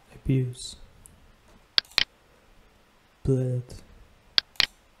 abuse, planet,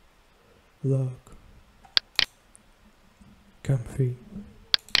 log, comfy,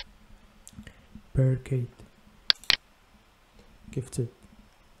 barricade, gifted,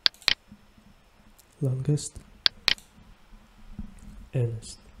 longest,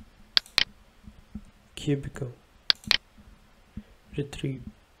 honest, cubicle, retrieve,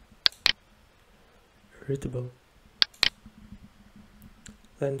 irritable,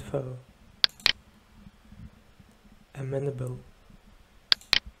 landfall, amenable,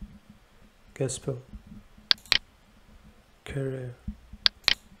 gospel, career,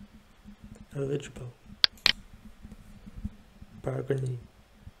 eligible, bargaining,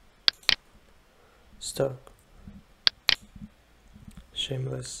 stock,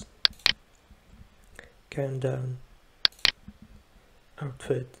 shameless, countdown,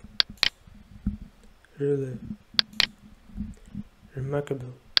 outfit, ruler,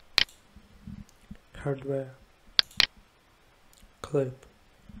 remarkable, hardware, clip,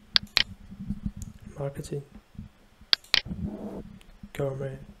 marketing,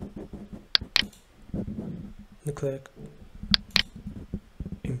 gourmet, neglect,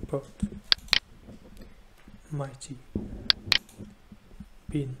 import, mighty,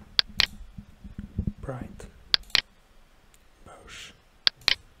 bin, bright, bush,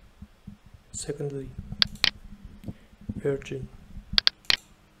 secondly, virgin,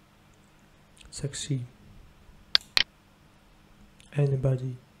 sexy,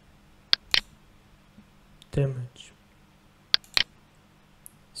 anybody, damage,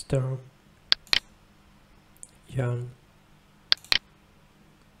 storm, young,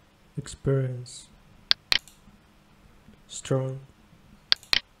 experience, strong,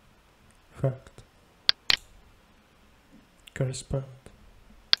 fact, correspond,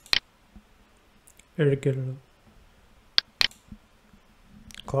 irregular,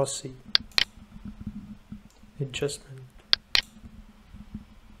 glossy, adjustment,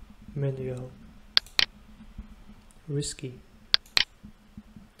 manual, risky,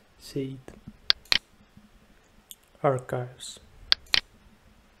 seed, archives,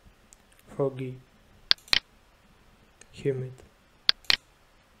 foggy, humid,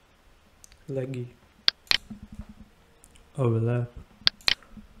 leggy, overlap,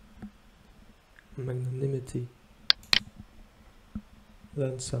 magnanimity,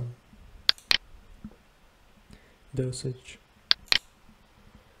 lonesome, dosage,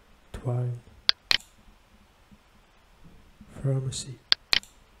 twine, pharmacy,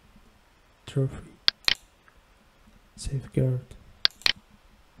 trophy, safeguard,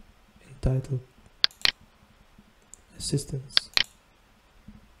 entitled, assistance,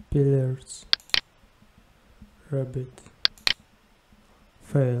 billiards, rabbit,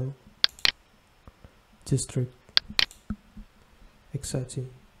 fail, district, exciting,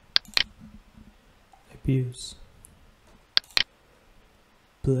 abuse,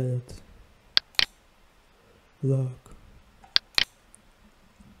 bled, log,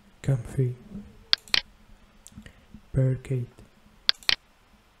 comfy, barricade,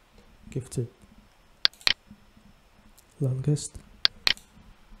 gifted, longest,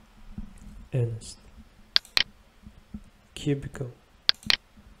 earnest, cubicle,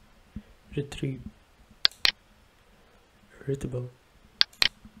 retrieve, irritable,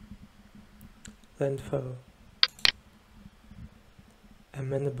 landfall,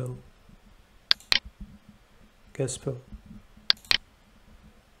 amenable, gospel,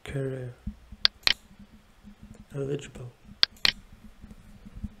 career, eligible,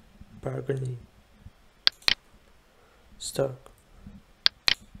 bargaining, stock,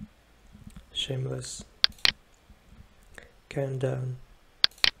 shameless, countdown,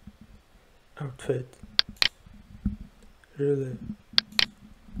 outfit, ruler,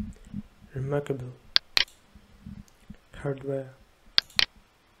 remarkable, hardware,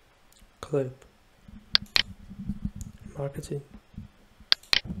 clip, marketing,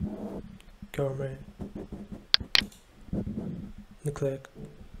 gourmet, neglect,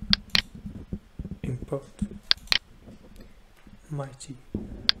 import, mighty,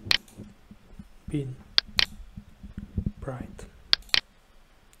 bin, bright,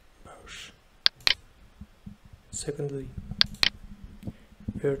 Bosch, secondly,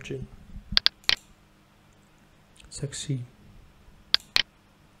 virgin, sexy,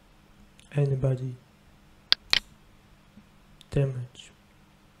 anybody, damage,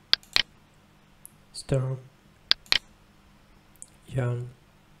 storm, young,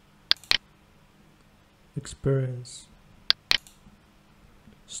 experience,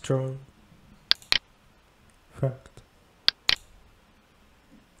 strong, fact,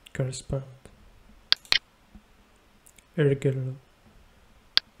 correspond, irregular,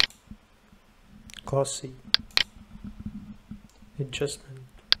 glossy, adjustment,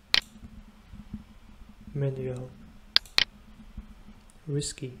 manual,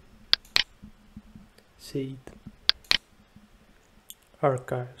 risky, seed,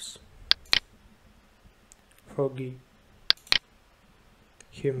 archives, foggy,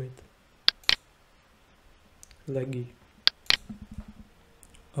 humid, leggy,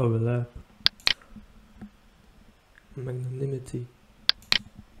 overlap, magnanimity,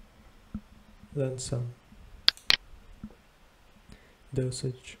 lonesome,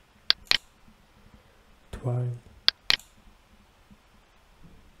 dosage, twine,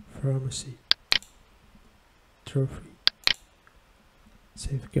 pharmacy, trophy,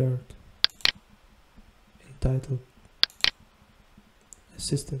 safeguard, entitled,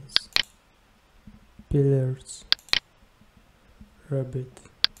 assistance, billiards, rabbit,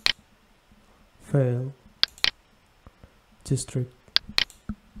 fail, district,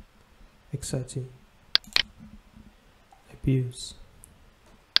 exciting, abuse,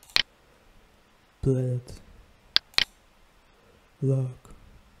 bled, log,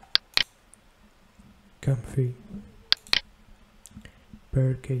 comfy,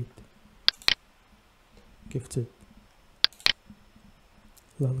 barricade, gifted,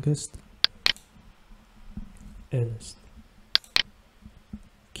 longest, earnest,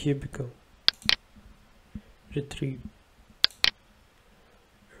 cubicle, retrieve,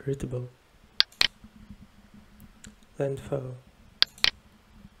 irritable, landfall,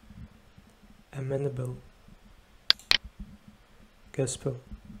 amenable, gospel,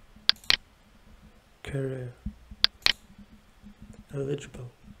 career, eligible,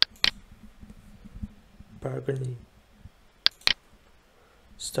 bargaining,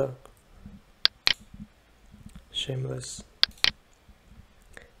 stock, shameless,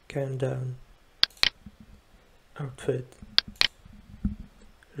 countdown, outfit,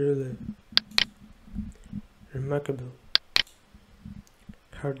 really, remarkable,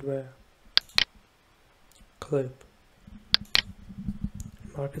 hardware, clip,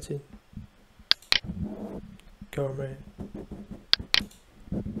 marketing, gourmet,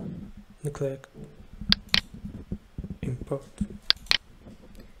 neglect, import,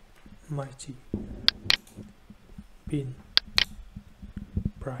 mighty, bin,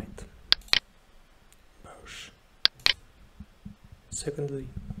 bright, Bosch. Secondly,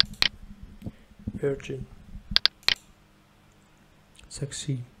 virgin,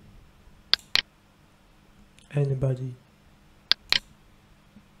 sexy, anybody,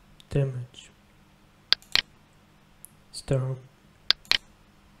 damage, storm,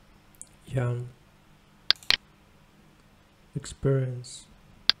 young, experience,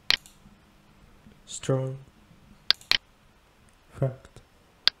 strong, fact,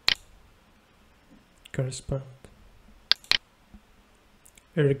 correspond,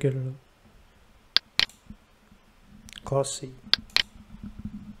 irregular, glossy,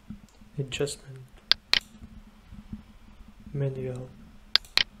 adjustment, manual,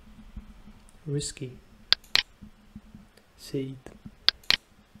 risky, seed,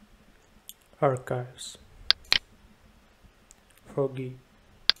 archives, foggy,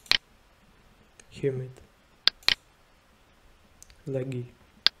 humid, leggy,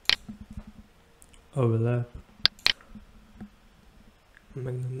 overlap,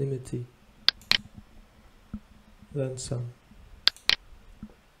 magnanimity, lonesome,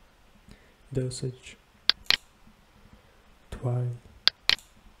 dosage, twine,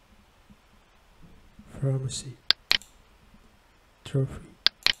 pharmacy, trophy,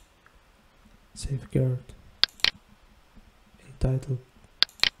 safeguard, entitled,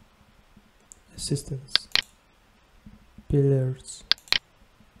 assistance, billiards,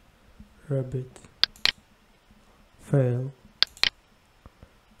 rabbit, fail,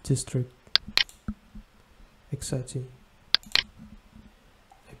 district, exciting,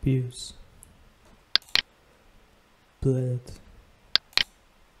 abuse, bled,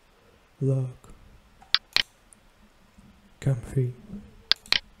 log, comfy,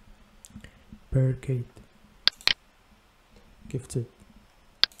 barricade, gifted,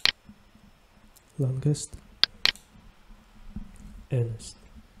 longest, earnest,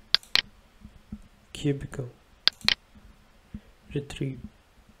 cubicle, retrieve,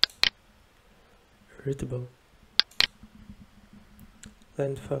 irritable,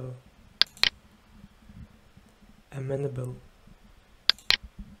 landfall, amenable,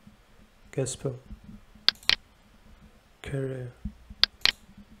 gospel, career,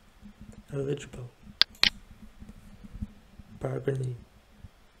 eligible, bargaining,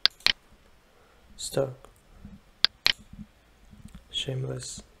 stock,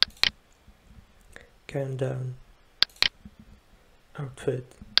 shameless, countdown, outfit,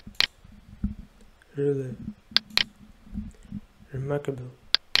 really, remarkable,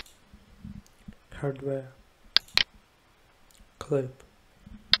 hardware, clip,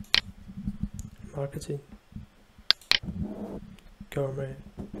 marketing, gourmet,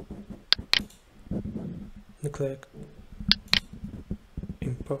 neglect,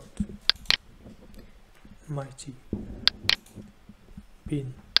 import, mighty,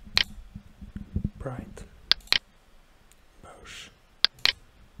 bin, bright, Bosch.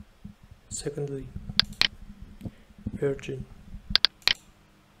 Secondly, virgin,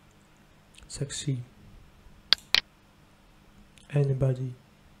 sexy, anybody,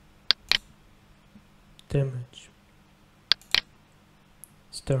 damage,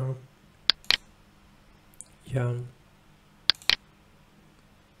 storm, young,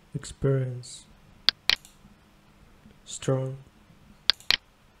 experience, strong,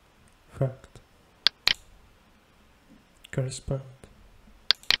 fact, correspond,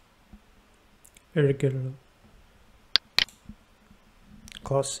 irregular,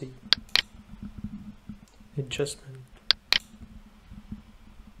 glossy, adjustment,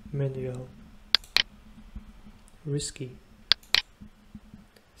 manual, risky,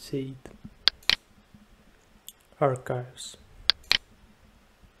 seed, archives,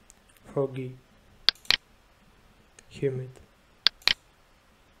 foggy, humid,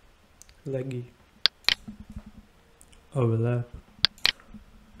 leggy, overlap,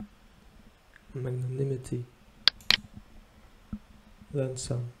 magnanimity,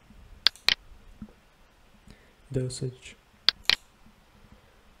 lonesome, dosage,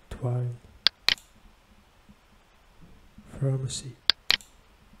 twine, pharmacy,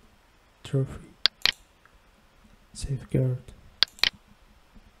 trophy, safeguard,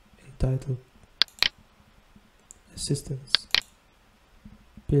 entitled, assistance,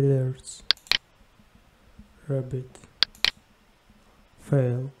 pillars, rabbit,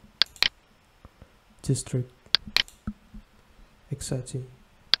 fail, district, exciting,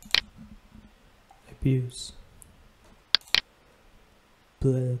 abuse,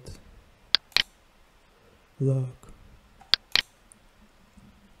 planet, log,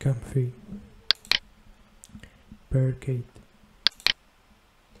 comfy, barricade,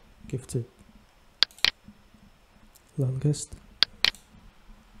 gifted, longest,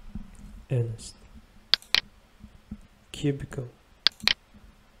 honest, cubicle,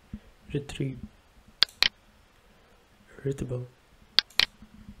 retrieve, irritable,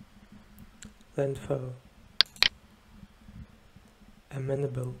 landfall,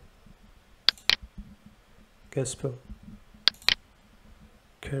 amenable, gospel,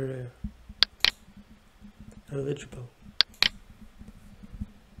 career, eligible,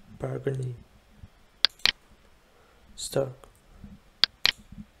 bargaining, stock,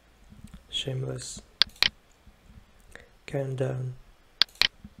 shameless, countdown,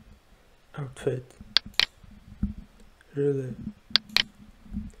 outfit, ruler,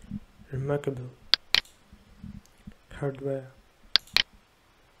 remarkable, hardware,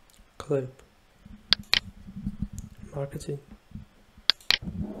 clip, marketing,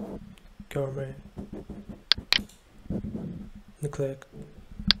 gourmet, neglect,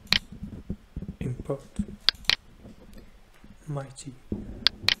 import, mighty,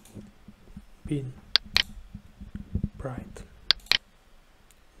 bin, bright,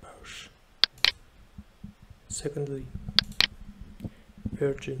 bush, secondly,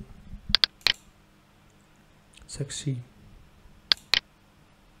 virgin, sexy,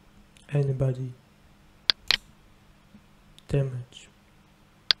 anybody, damage,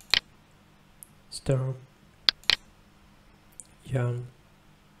 storm, young,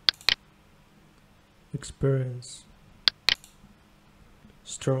 experience,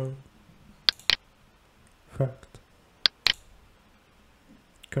 strong, fact,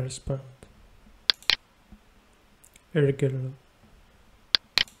 correspond, irregular,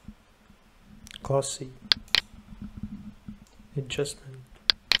 glossy, adjustment,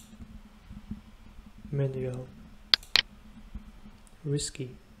 manual,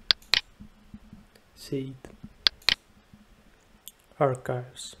 risky, seed,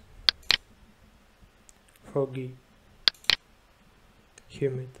 archives, foggy,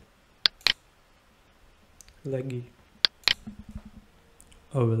 humid, leggy,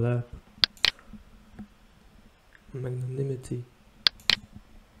 overlap, magnanimity,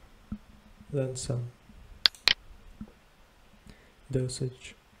 lonesome,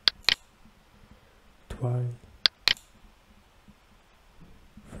 dosage, twine,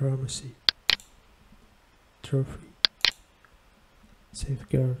 pharmacy, trophy,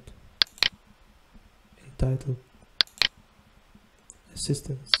 safeguard, entitled,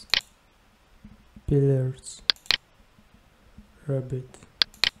 assistance, pillars, rabbit,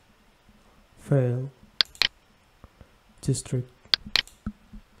 fail, district,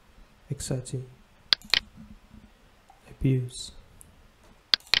 exciting, abuse,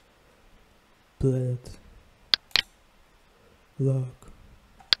 planet, log,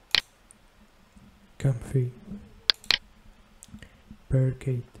 comfy,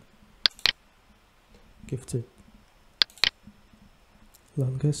 barricade, gifted,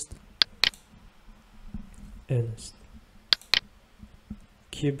 longest, honest,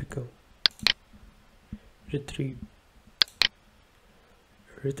 cubicle, retrieve,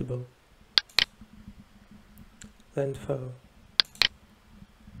 irritable, landfall,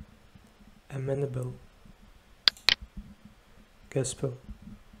 amenable, gospel,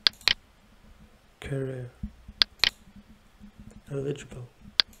 career, eligible,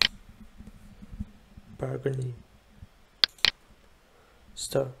 bargaining,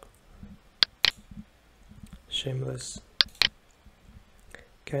 stock, shameless,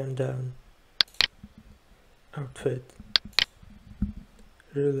 countdown, outfit,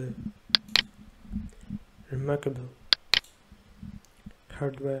 ruler, remarkable,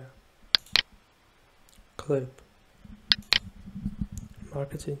 hardware, clip,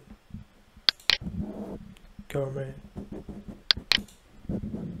 marketing, gourmet,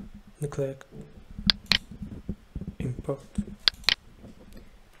 neglect, import,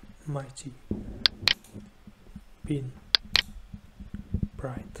 mighty, bin,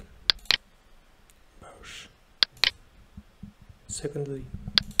 bright, bush, secondly,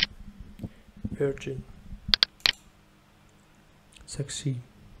 virgin, sexy,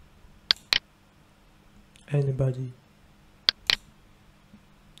 anybody,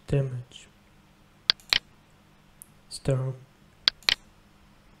 damage, storm,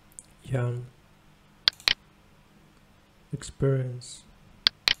 young, experience,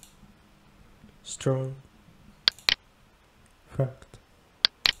 strong, fact,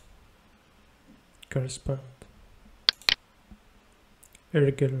 correspond,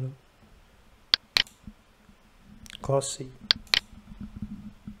 irregular, glossy,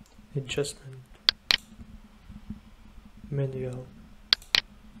 adjustment, manual,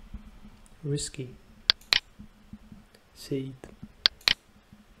 risky, seed,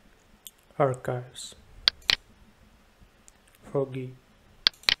 archives, foggy,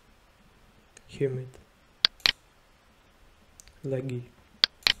 humid, leggy,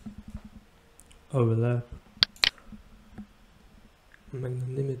 overlap,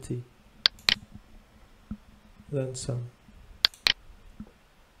 magnanimity, lonesome,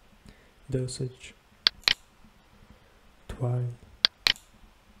 dosage, twine,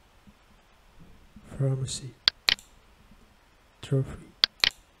 pharmacy, trophy,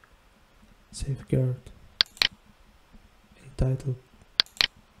 safeguard, entitled,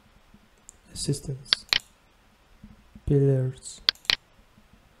 assistance, billiards,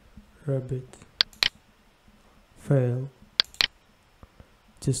 rabbit, fail,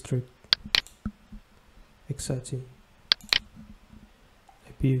 district, exciting,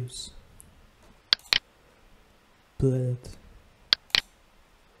 abuse, planet,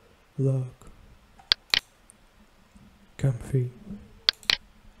 log, comfy,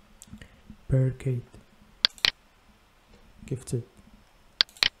 barricade, gifted,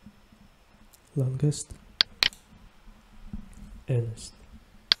 longest, honest,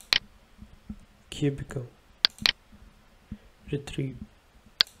 cubicle, retrieve,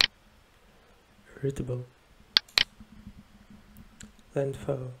 irritable,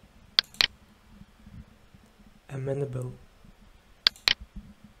 landfall, amenable,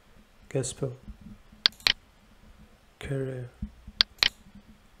 gospel, career,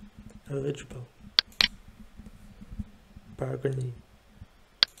 eligible, bargaining,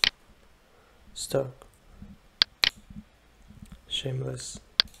 stock, shameless,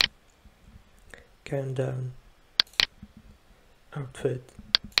 countdown, outfit,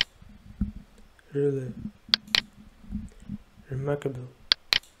 ruler, remarkable,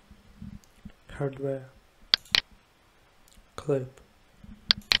 hardware, clip,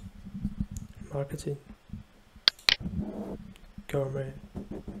 marketing, gourmet,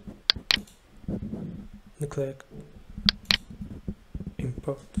 neglect,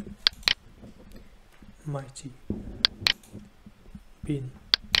 import, mighty, bean,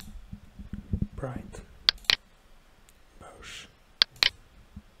 bright, bush,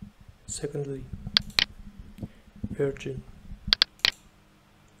 secondly, virgin,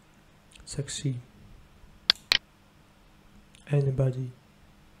 sexy, anybody,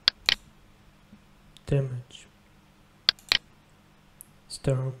 damage,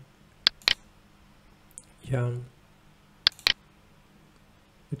 storm, young,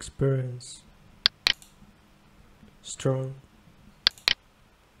 experience, strong,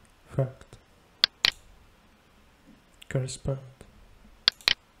 fact, correspond,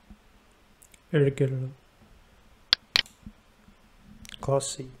 irregular,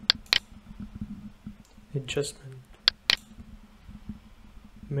 glossy, adjustment,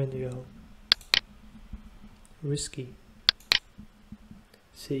 manual, risky,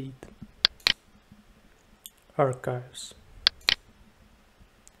 seed, archives,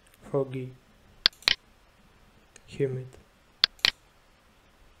 foggy, humid,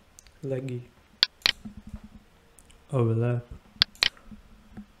 leggy, overlap,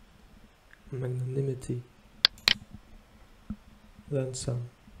 magnanimity, lonesome,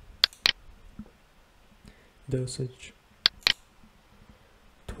 dosage,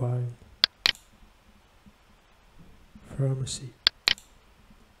 twine, pharmacy,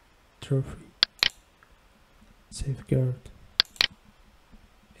 trophy, safeguard,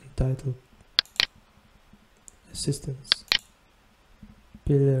 entitled, assistance,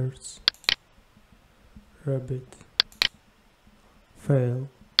 billiards, rabbit, fail,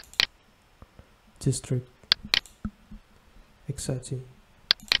 district, exciting,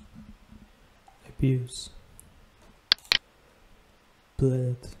 abuse,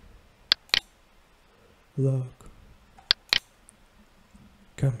 planet, log,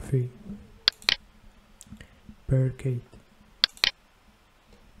 comfy, barricade,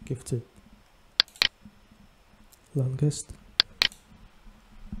 gifted, longest,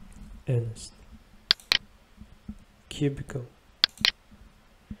 honest, cubicle,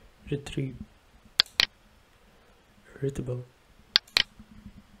 retrieve, irritable,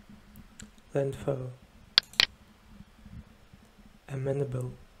 landfall,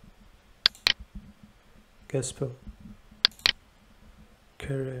 amenable, gospel,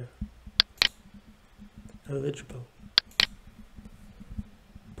 career, eligible,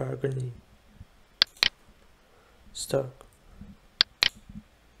 bargaining, stock,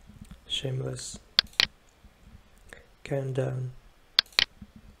 shameless, countdown,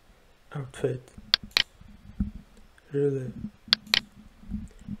 outfit, really,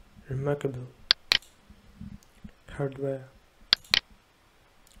 remarkable, hardware,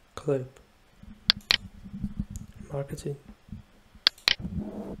 clip, marketing,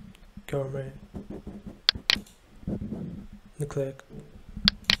 gourmet, neglect,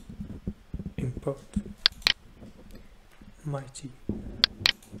 import, mighty,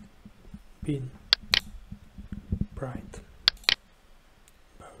 bin, bright,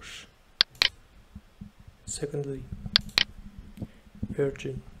 Bosch. Secondly,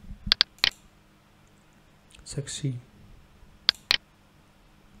 virgin, sexy,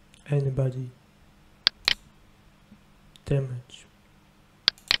 anybody, damage,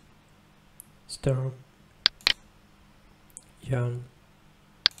 storm, young,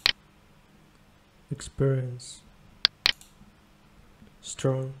 experience,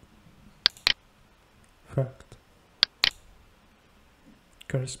 strong, fact,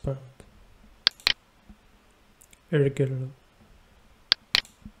 correspond, irregular,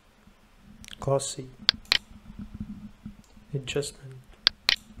 glossy, adjustment,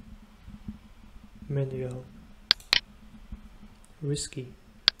 manual, risky,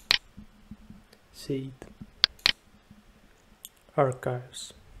 seed,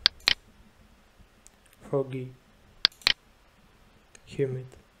 archives, foggy, humid,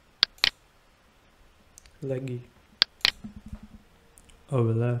 leggy,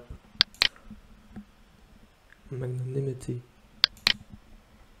 overlap, magnanimity,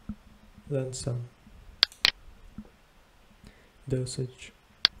 lonesome, dosage,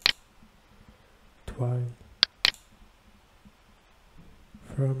 twine,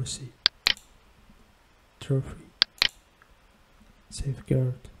 pharmacy, trophy,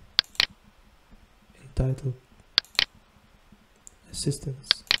 safeguard, entitled,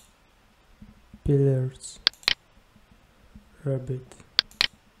 assistance, billiards, rabbit,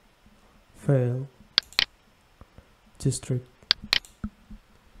 fail, district,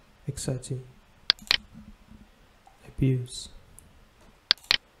 exciting, abuse,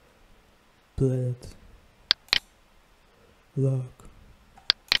 planet, log,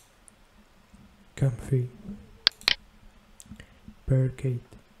 comfy, barricade,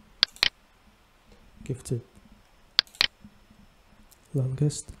 gifted,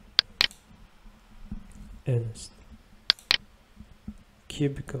 longest, earnest,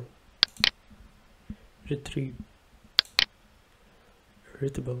 cubicle, retrieve,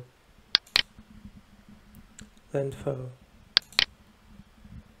 irritable, landfall,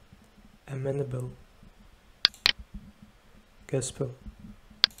 amenable, gospel,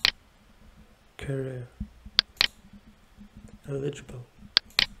 career, eligible,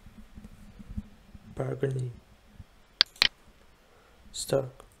 bargaining,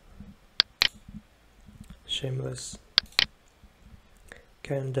 stock, shameless,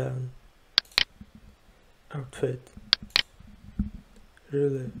 countdown, outfit,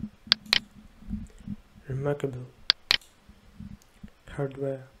 really, remarkable,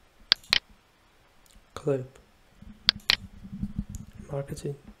 hardware, clip,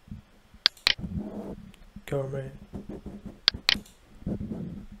 marketing, gourmet,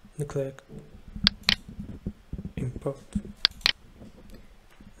 neglect, import,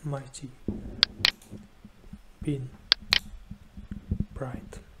 mighty, bin,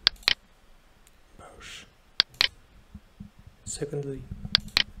 bright, Bosch. Secondly,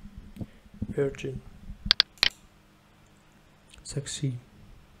 virgin, sexy,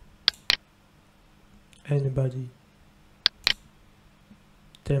 anybody,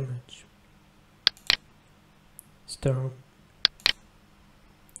 damage, storm,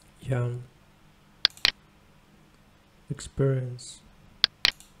 young, experience,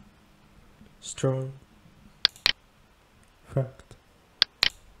 strong, fact,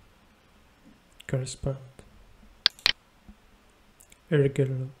 correspond,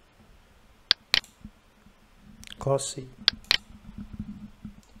 irregular, glossy,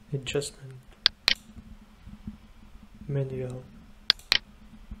 adjustment, manual,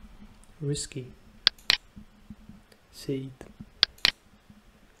 risky, seed,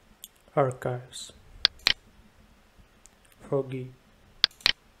 archives, foggy,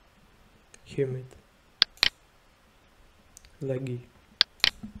 humid, leggy,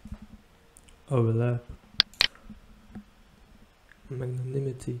 overlap,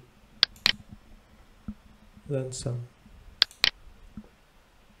 magnanimity, lonesome,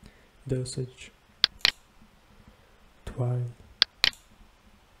 dosage, twine,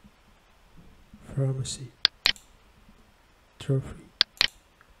 pharmacy, trophy,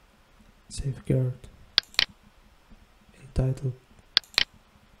 safeguard, entitled,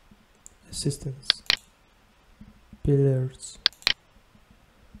 assistance, pillars,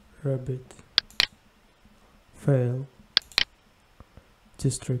 rabbit, fail,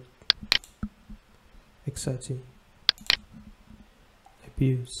 district, exciting,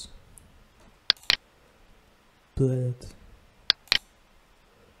 abuse, planet,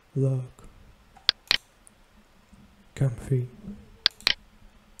 log, comfy,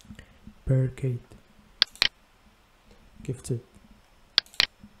 barricade, gifted,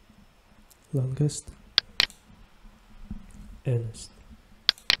 longest, honest,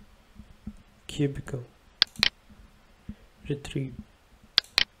 cubicle, retrieve,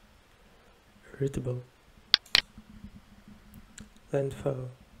 irritable, landfall,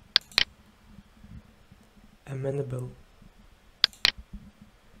 amenable,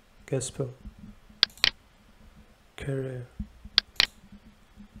 gospel, career,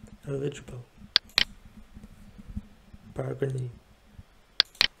 eligible, bargaining,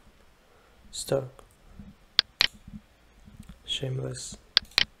 stock, shameless,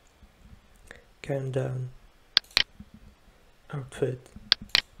 countdown, outfit,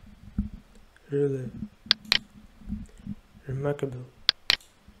 ruler, remarkable,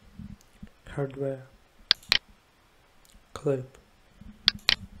 hardware, clip,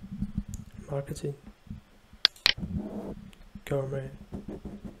 marketing, gourmet,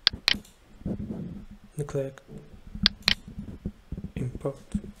 neglect, import,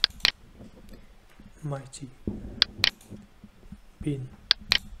 mighty, bin,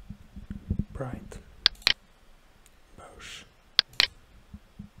 bright, bush,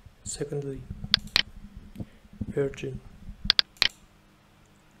 secondly, virgin,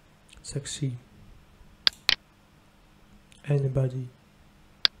 succeed, anybody,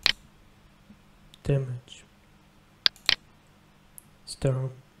 damage,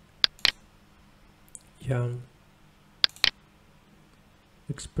 storm, young,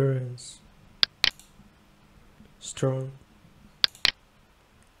 experience, strong,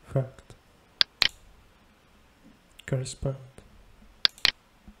 fact, correspond,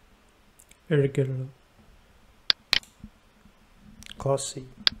 irregular, glossy,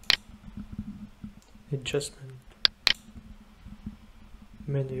 adjustment,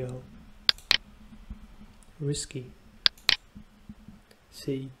 manual, risky,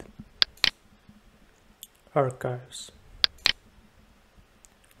 seed, archives,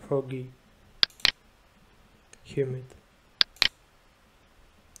 foggy, humid,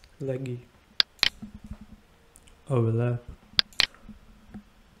 leggy, overlap,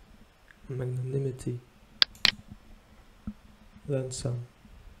 magnanimity, lonesome,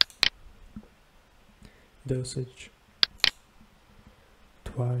 dosage,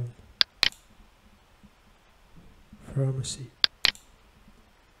 twine, pharmacy,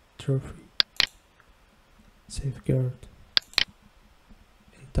 trophy, safeguard,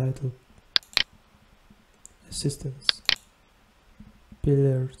 entitled, assistance,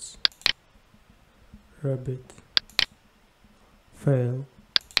 pillars, rabbit, fail,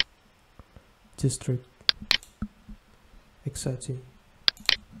 district, exciting,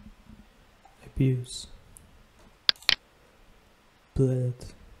 abuse,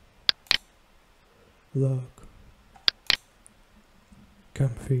 planet, log,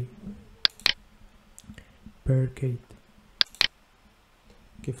 comfy, barricade,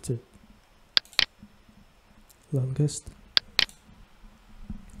 gifted, longest,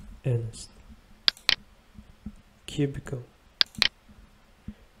 honest, cubicle,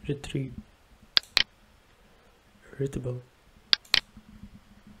 retrieve, irritable,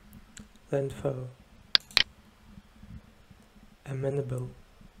 landfall, amenable,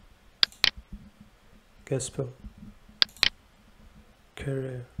 gospel,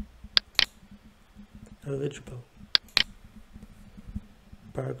 career, eligible,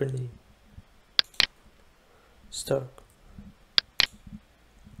 bargaining, stock,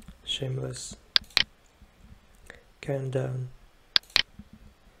 shameless, countdown,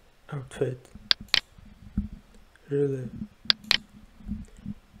 outfit, ruler,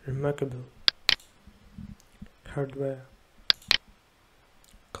 remarkable, hardware,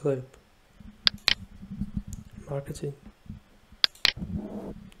 clip, marketing,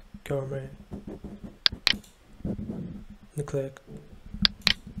 gourmet, neglect,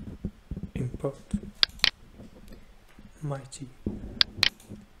 import, mighty,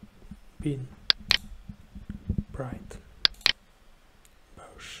 bin, bright,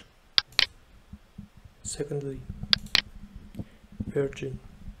 bush, secondly, virgin,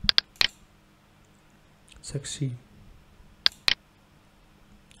 succeed,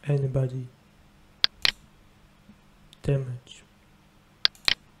 anybody, damage,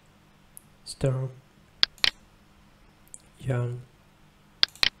 storm, young,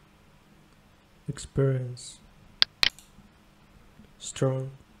 experience,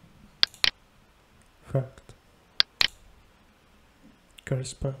 strong, fact,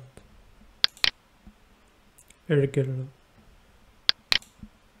 correspond, irregular,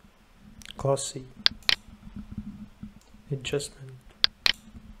 glossy, adjustment,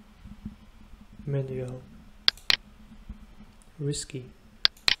 manual, risky,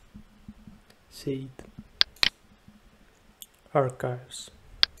 seed, archives,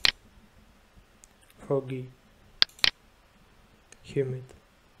 foggy, humid,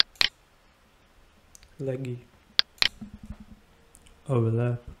 leggy,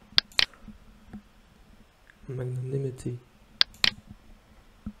 overlap, magnanimity,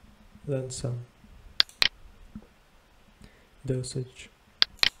 lonesome, dosage,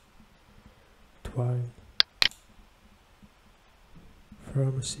 twine,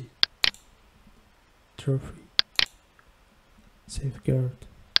 pharmacy, trophy, safeguard,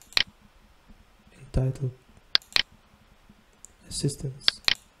 entitled, assistance,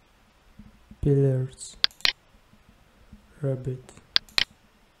 billiards, rabbit,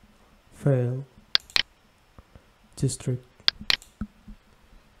 fail, district,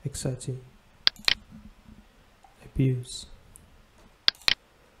 exciting, abuse,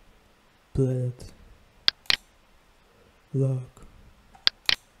 planet, log,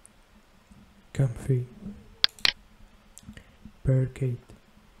 comfy, barricade,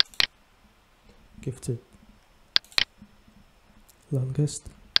 gifted, longest,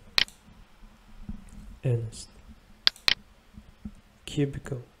 honest,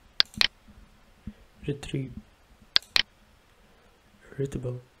 cubicle, retrieve,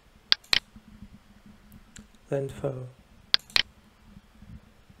 irritable, landfall,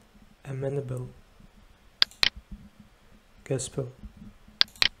 amenable, gospel,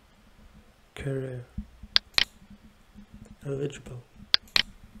 career, eligible,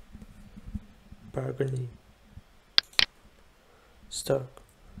 bargaining, stock,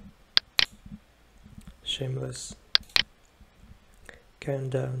 shameless,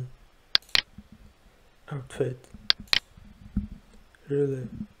 countdown, outfit, ruler,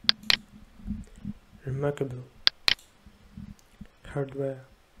 remarkable, hardware,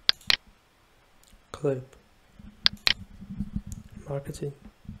 clip, marketing,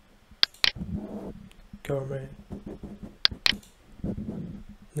 gourmet,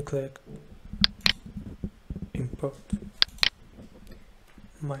 neglect, import,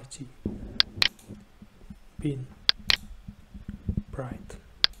 mighty, bin, bright,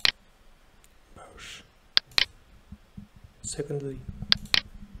 Bosch, secondly,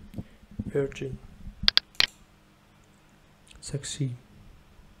 virgin, sexy,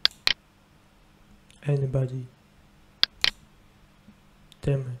 anybody,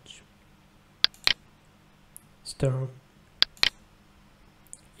 damage, storm,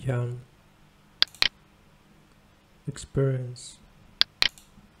 young, experience,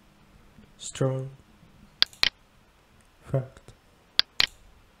 strong, fact,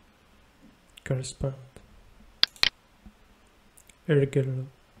 correspond, irregular,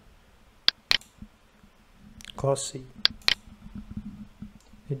 glossy,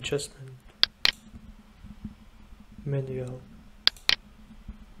 adjustment, manual,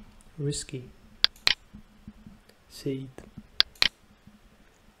 risky, seed,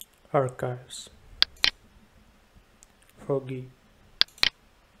 archives, foggy,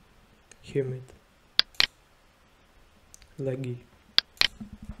 humid, leggy,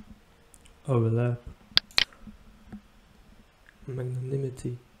 overlap,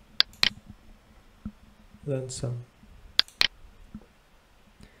 magnanimity, lonesome,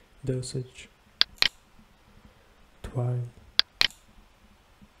 dosage, twine,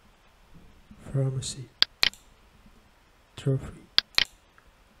 pharmacy, trophy,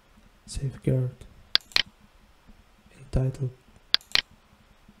 safeguard, entitled,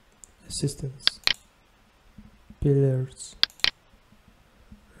 assistance, billiards,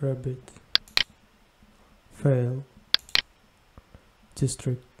 rabbit, fail,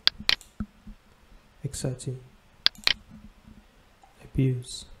 district, exciting,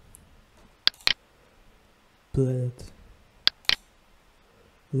 abuse, planet,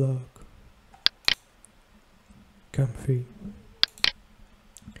 log, comfy,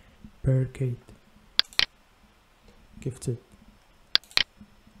 barricade, gifted,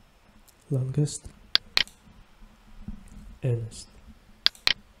 longest, honest,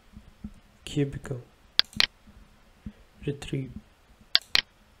 cubicle, retrieve,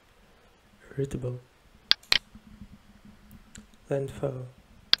 irritable, landfall,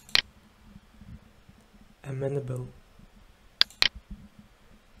 amenable,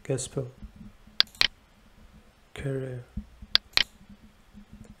 gospel, career,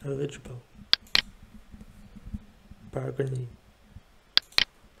 eligible, bargaining,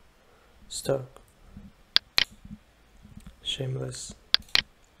 stock, shameless,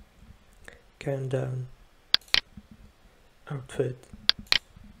 countdown, outfit,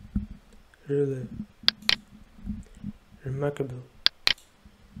 really, remarkable,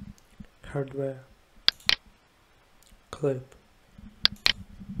 hardware, clip,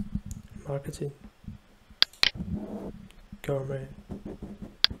 marketing, gourmet,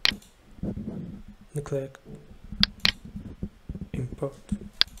 neglect, import,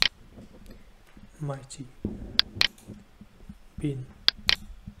 mighty, bin,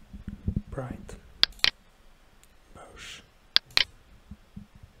 bright, Bosch.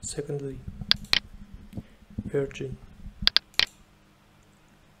 Secondly, virgin,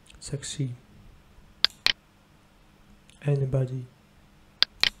 sexy, anybody,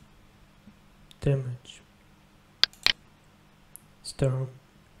 damage, storm,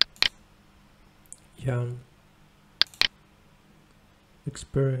 young,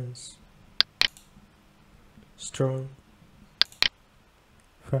 experience, strong,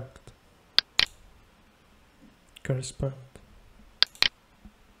 fact, correspond,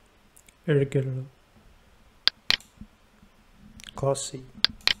 irregular, glossy,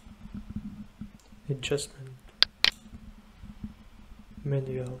 adjustment,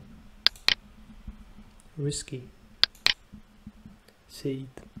 manual, risky, seed,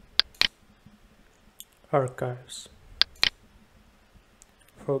 archives,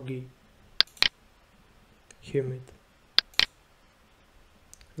 foggy, humid,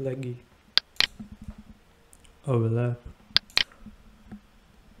 leggy, overlap,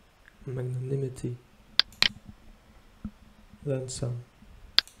 magnanimity, lonesome,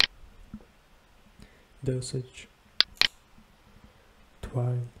 dosage,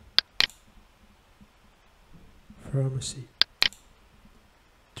 twine, pharmacy,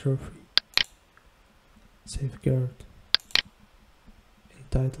 trophy, safeguard,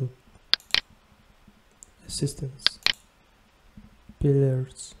 entitled, assistance,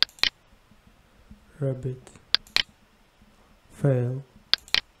 billiards, rabbit, fail,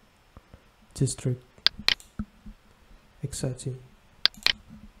 district, exciting,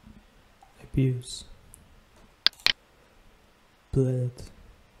 abuse, bled,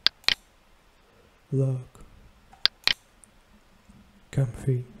 log,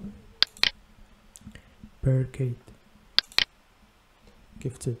 comfy, barricade,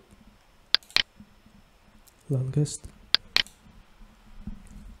 gifted, longest,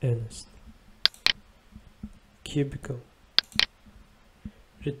 earnest, cubicle,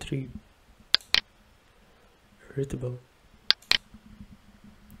 retrieve, irritable,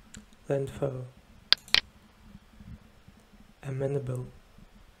 landfall, amenable,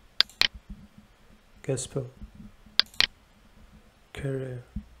 gospel, career,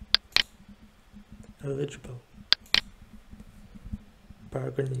 eligible,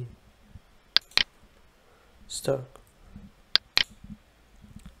 bargaining, stock,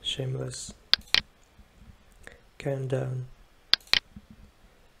 shameless, countdown,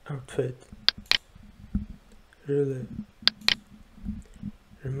 outfit, really,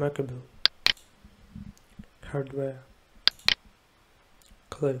 remarkable, hardware,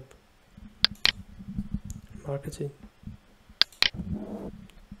 clip, marketing,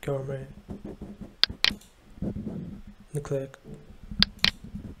 gourmet, neglect,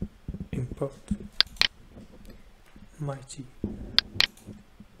 import, mighty,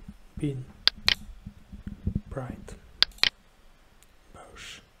 bin, bright,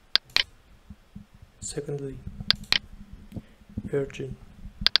 Bosch. Secondly, virgin,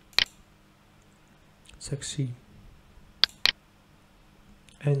 sexy,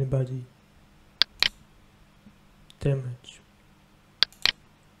 anybody, damage,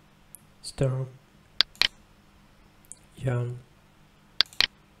 storm, young,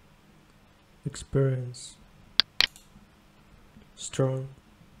 experience, strong,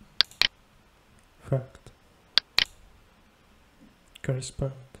 fact,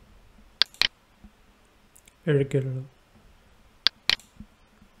 correspond, irregular,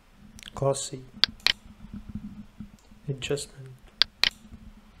 glossy, adjustment,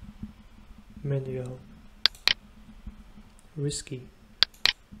 manual, risky,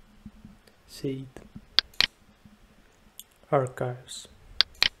 seed, archives,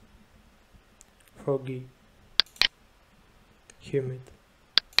 foggy, humid,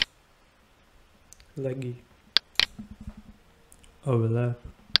 leggy, overlap,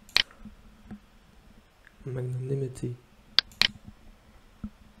 magnanimity,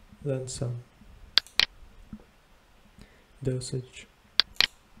 lonesome, dosage,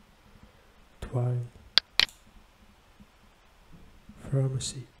 twine,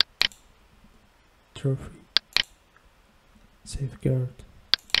 pharmacy, trophy, safeguard,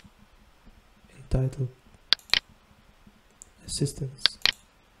 entitled, assistance,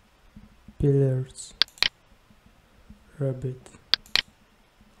 billiards, rabbit,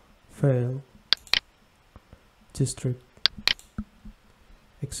 fail, district,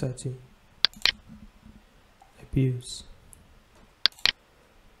 exciting, abuse,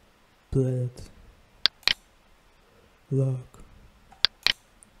 planet, log,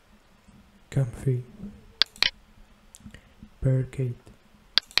 comfy, barricade,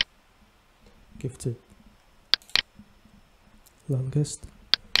 gifted, longest,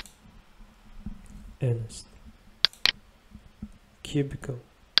 honest, cubicle,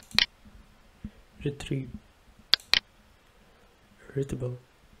 retrieve, irritable,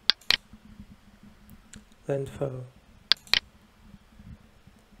 landfall,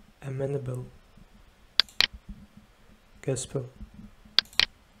 amenable, gospel,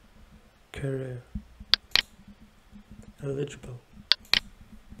 career, eligible,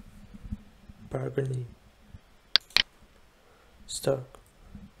 bargaining, stock,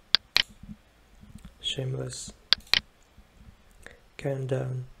 shameless,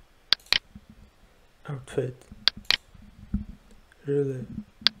 countdown, outfit, ruler,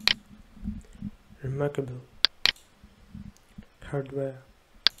 remarkable, hardware,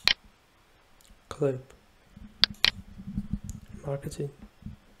 clip, marketing,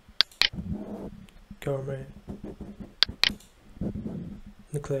 gourmet,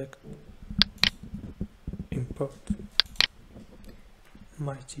 neglect, import,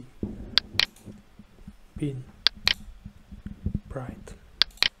 mighty, bin, bright,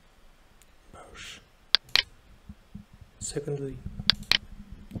 bush, secondly,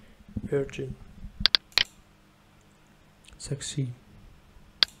 virgin, succeed,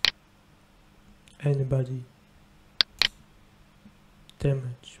 anybody,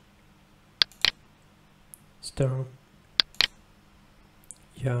 damage, storm,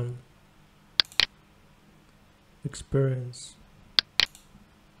 young, experience,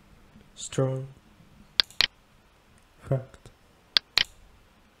 strong, fact,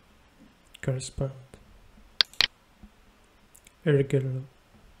 correspond, irregular,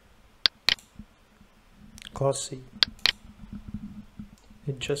 glossy,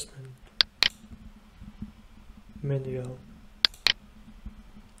 adjustment, manual,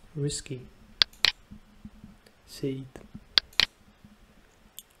 risky, seed,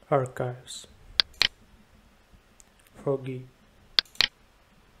 archives, foggy,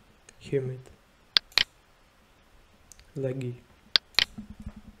 humid, leggy,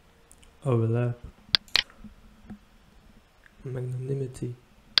 overlap, magnanimity,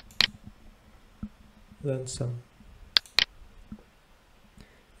 lonesome,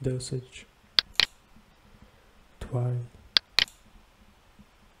 dosage, twine,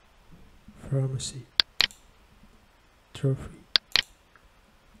 pharmacy, trophy,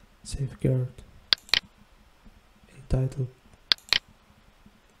 safeguard, entitled,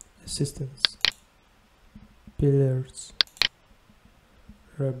 assistance, billiards,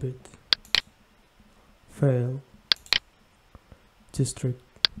 rabbit, fail, district,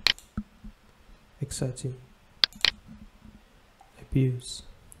 exciting, abuse,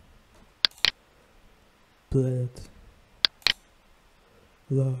 planet,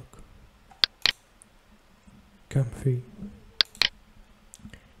 log, comfy,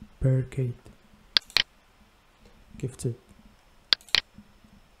 barricade, gifted,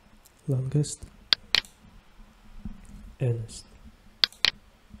 longest, honest,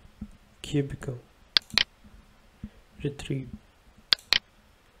 cubicle, retrieve,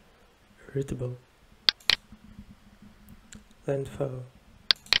 irritable, landfall,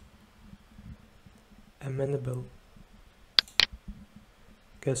 amenable,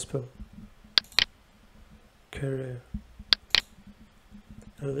 gospel, career,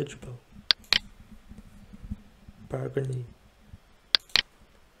 eligible, bargaining,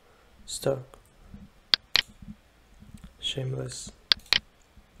 stock, shameless,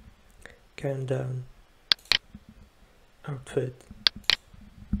 countdown, outfit,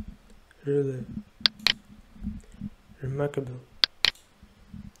 ruler, remarkable,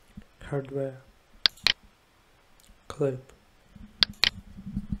 hardware, clip,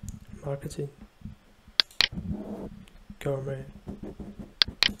 marketing, gourmet,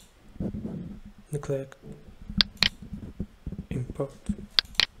 neglect, import,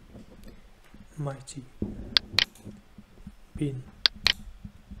 mighty, bin,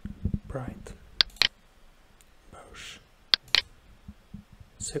 bright, bush,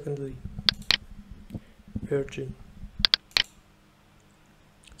 secondly, virgin,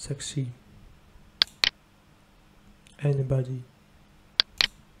 succeed, anybody,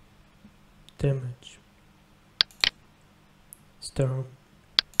 damage, storm,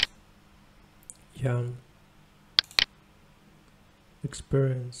 young,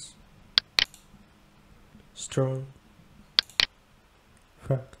 experience, strong,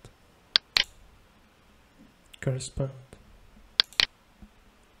 fact, correspond,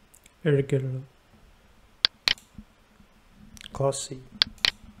 irregular, glossy,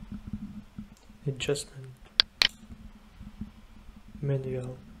 adjustment,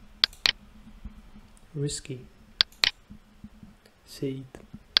 manual, risky, seed,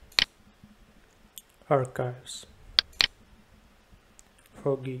 archives,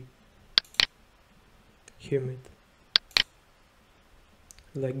 foggy, humid,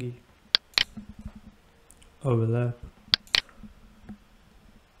 leggy, overlap,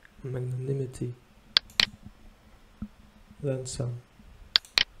 magnanimity, lonesome,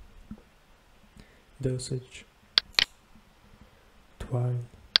 dosage, twine,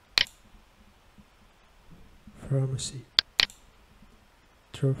 pharmacy,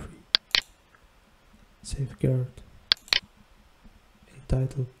 trophy, safeguard,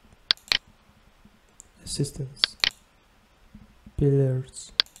 entitled, assistance,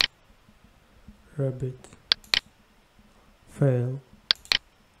 billiards, rabbit, fail,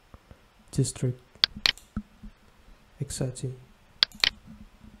 district, exciting,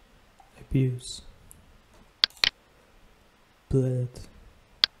 abuse, planet,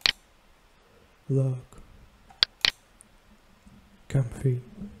 log, comfy,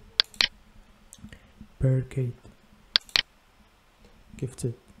 barricade,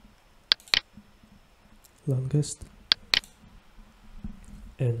 gifted, longest,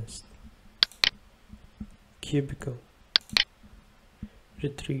 honest, cubicle,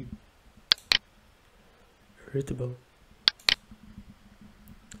 retrieve, irritable,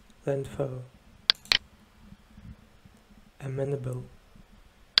 landfall, amenable,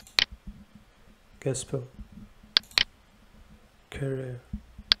 gospel, career,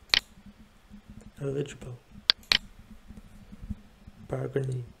 eligible,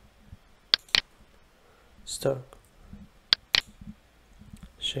 bargaining, stock,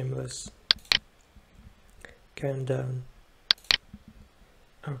 shameless, countdown,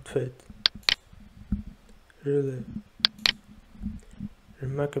 outfit, ruler,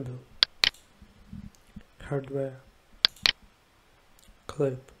 remarkable, hardware,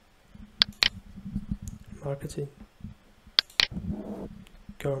 clip, marketing,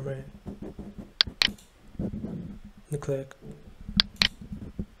 gourmet, neglect,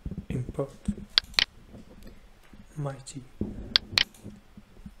 import, mighty,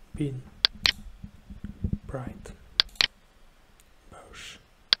 bin, bright, bush,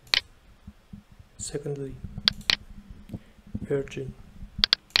 secondly, virgin,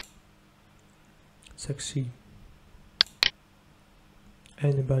 sexy,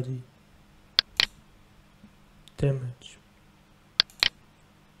 anybody, damage,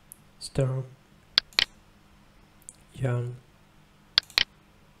 storm, young,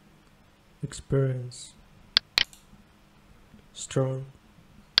 experience, strong,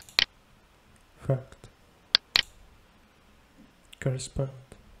 fact, correspond,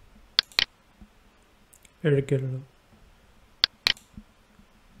 irregular,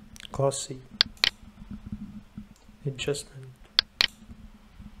 glossy, adjustment,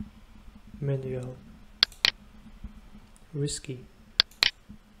 manual, risky,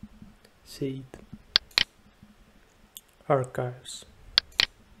 seed, archives,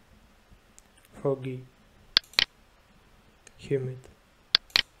 foggy, humid,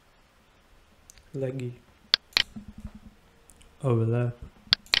 leggy, overlap,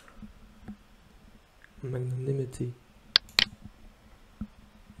 magnanimity,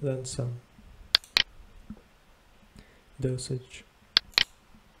 lonesome, dosage,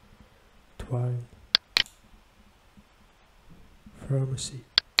 twine, pharmacy,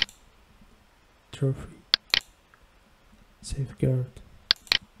 trophy, safeguard,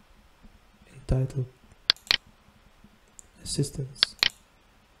 entitled, assistance,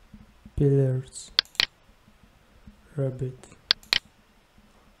 billiards, rabbit,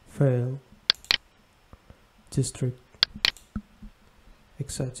 fail, district,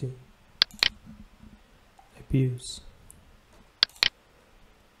 exciting, abuse,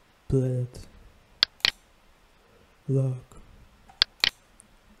 planet, log,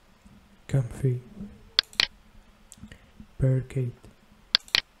 comfy, barricade,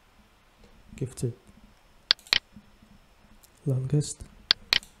 gifted, longest,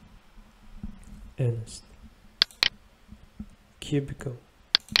 honest, cubicle,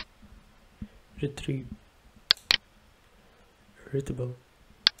 retrieve, irritable,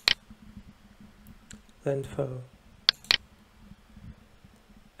 landfall,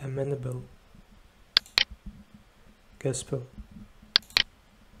 amenable, gospel,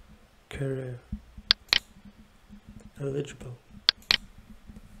 career, eligible,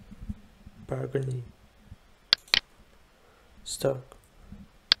 bargaining, stock,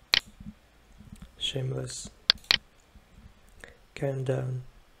 shameless, countdown,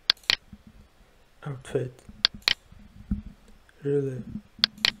 outfit, ruler,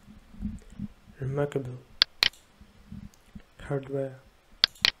 remarkable, hardware,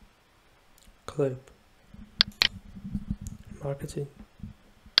 clip, marketing,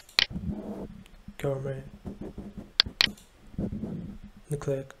 gourmet,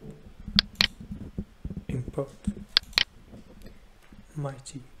 neglect, import,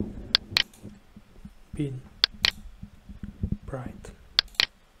 mighty, bean, bright,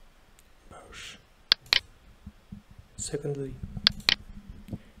 bush. Secondly,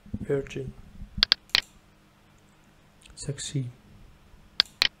 virgin, sexy,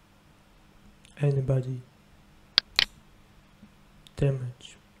 anybody,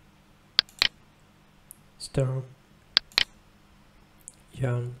 damage, storm,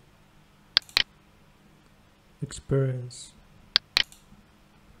 young, experience,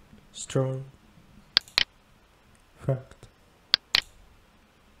 strong, fact,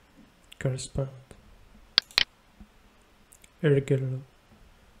 correspond, irregular,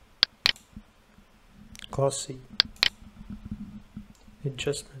 glossy,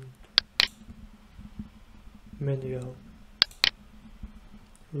 adjustment, manual,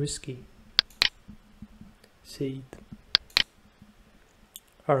 risky, seed,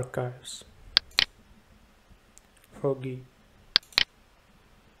 archives, foggy,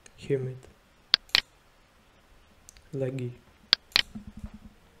 humid, leggy,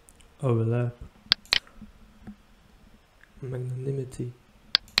 overlap, magnanimity,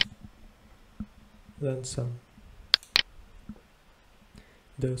 ransom,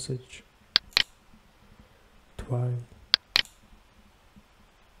 dosage, twine,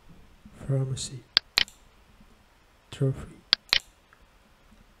 pharmacy, trophy,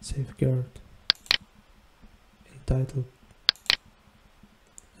 safeguard, entitled,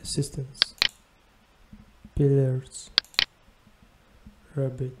 assistance, billiards,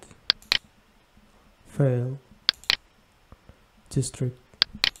 rabbit, fail, district,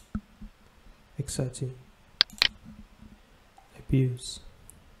 exciting, abuse,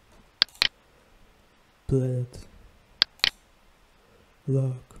 planet,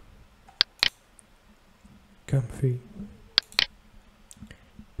 log, comfy,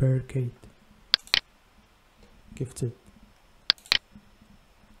 barricade, gifted,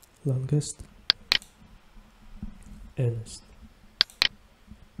 longest, earnest,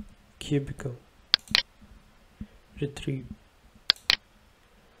 cubicle, retrieve,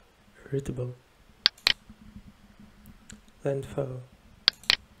 irritable, landfall,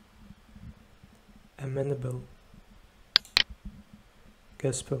 amenable,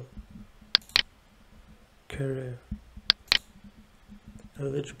 gospel, career,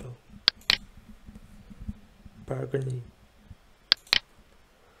 eligible, bargaining,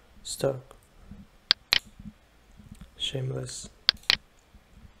 stock, shameless,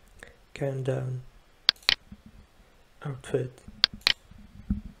 countdown, outfit,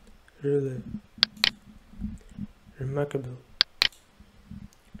 ruler, remarkable,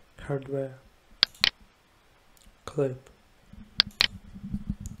 hardware, clip,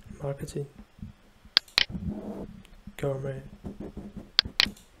 marketing, gourmet,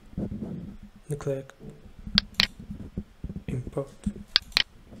 neglect, import,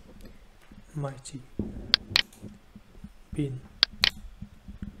 mighty, bean,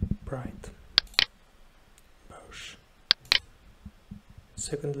 bright, bush.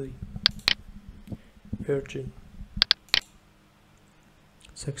 Secondly, virgin,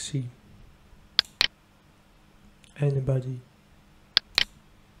 sexy, anybody,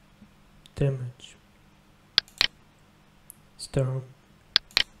 damage, storm,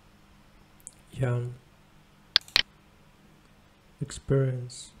 young,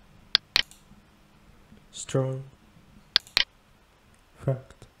 experience, strong,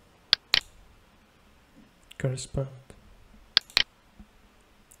 fact, correspond,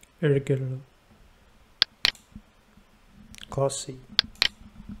 irregular, glossy,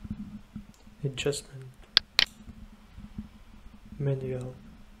 adjustment, manual,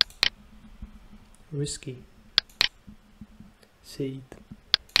 risky, seed,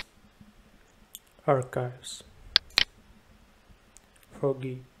 archives,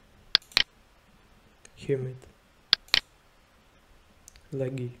 foggy, humid,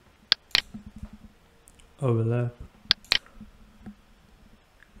 leggy, overlap,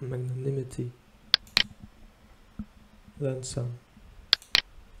 magnanimity, ransom,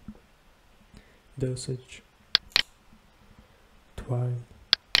 dosage, twine,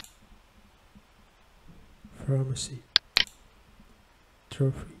 pharmacy,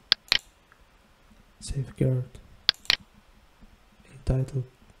 trophy, safeguard, entitled,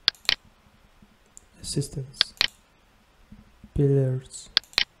 assistance, billiards,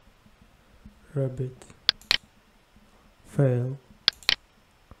 rabbit, fail,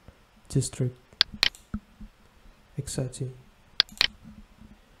 district, exciting,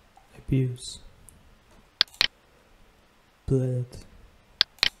 abuse, planet,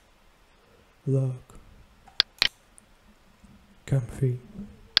 log, comfy,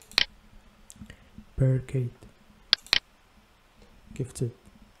 barricade, gifted,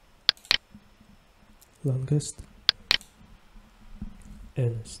 longest,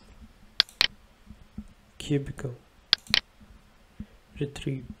 earnest, cubicle,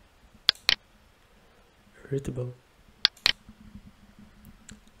 retrieve, irritable,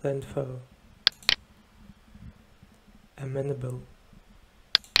 landfall, amenable,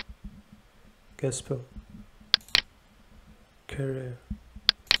 gospel, career,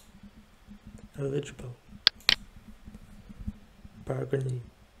 eligible, bargaining,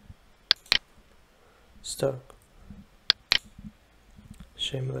 stock,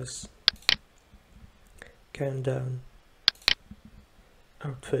 shameless, countdown,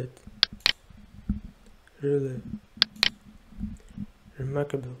 outfit, ruler,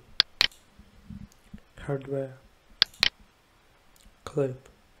 remarkable, hardware, clip,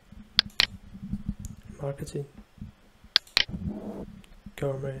 marketing,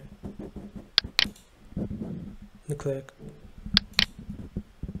 gourmet, neglect,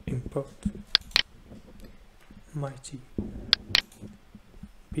 import, mighty,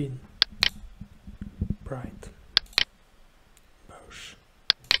 bin, bright, bush,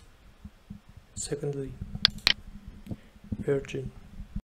 secondly, virgin,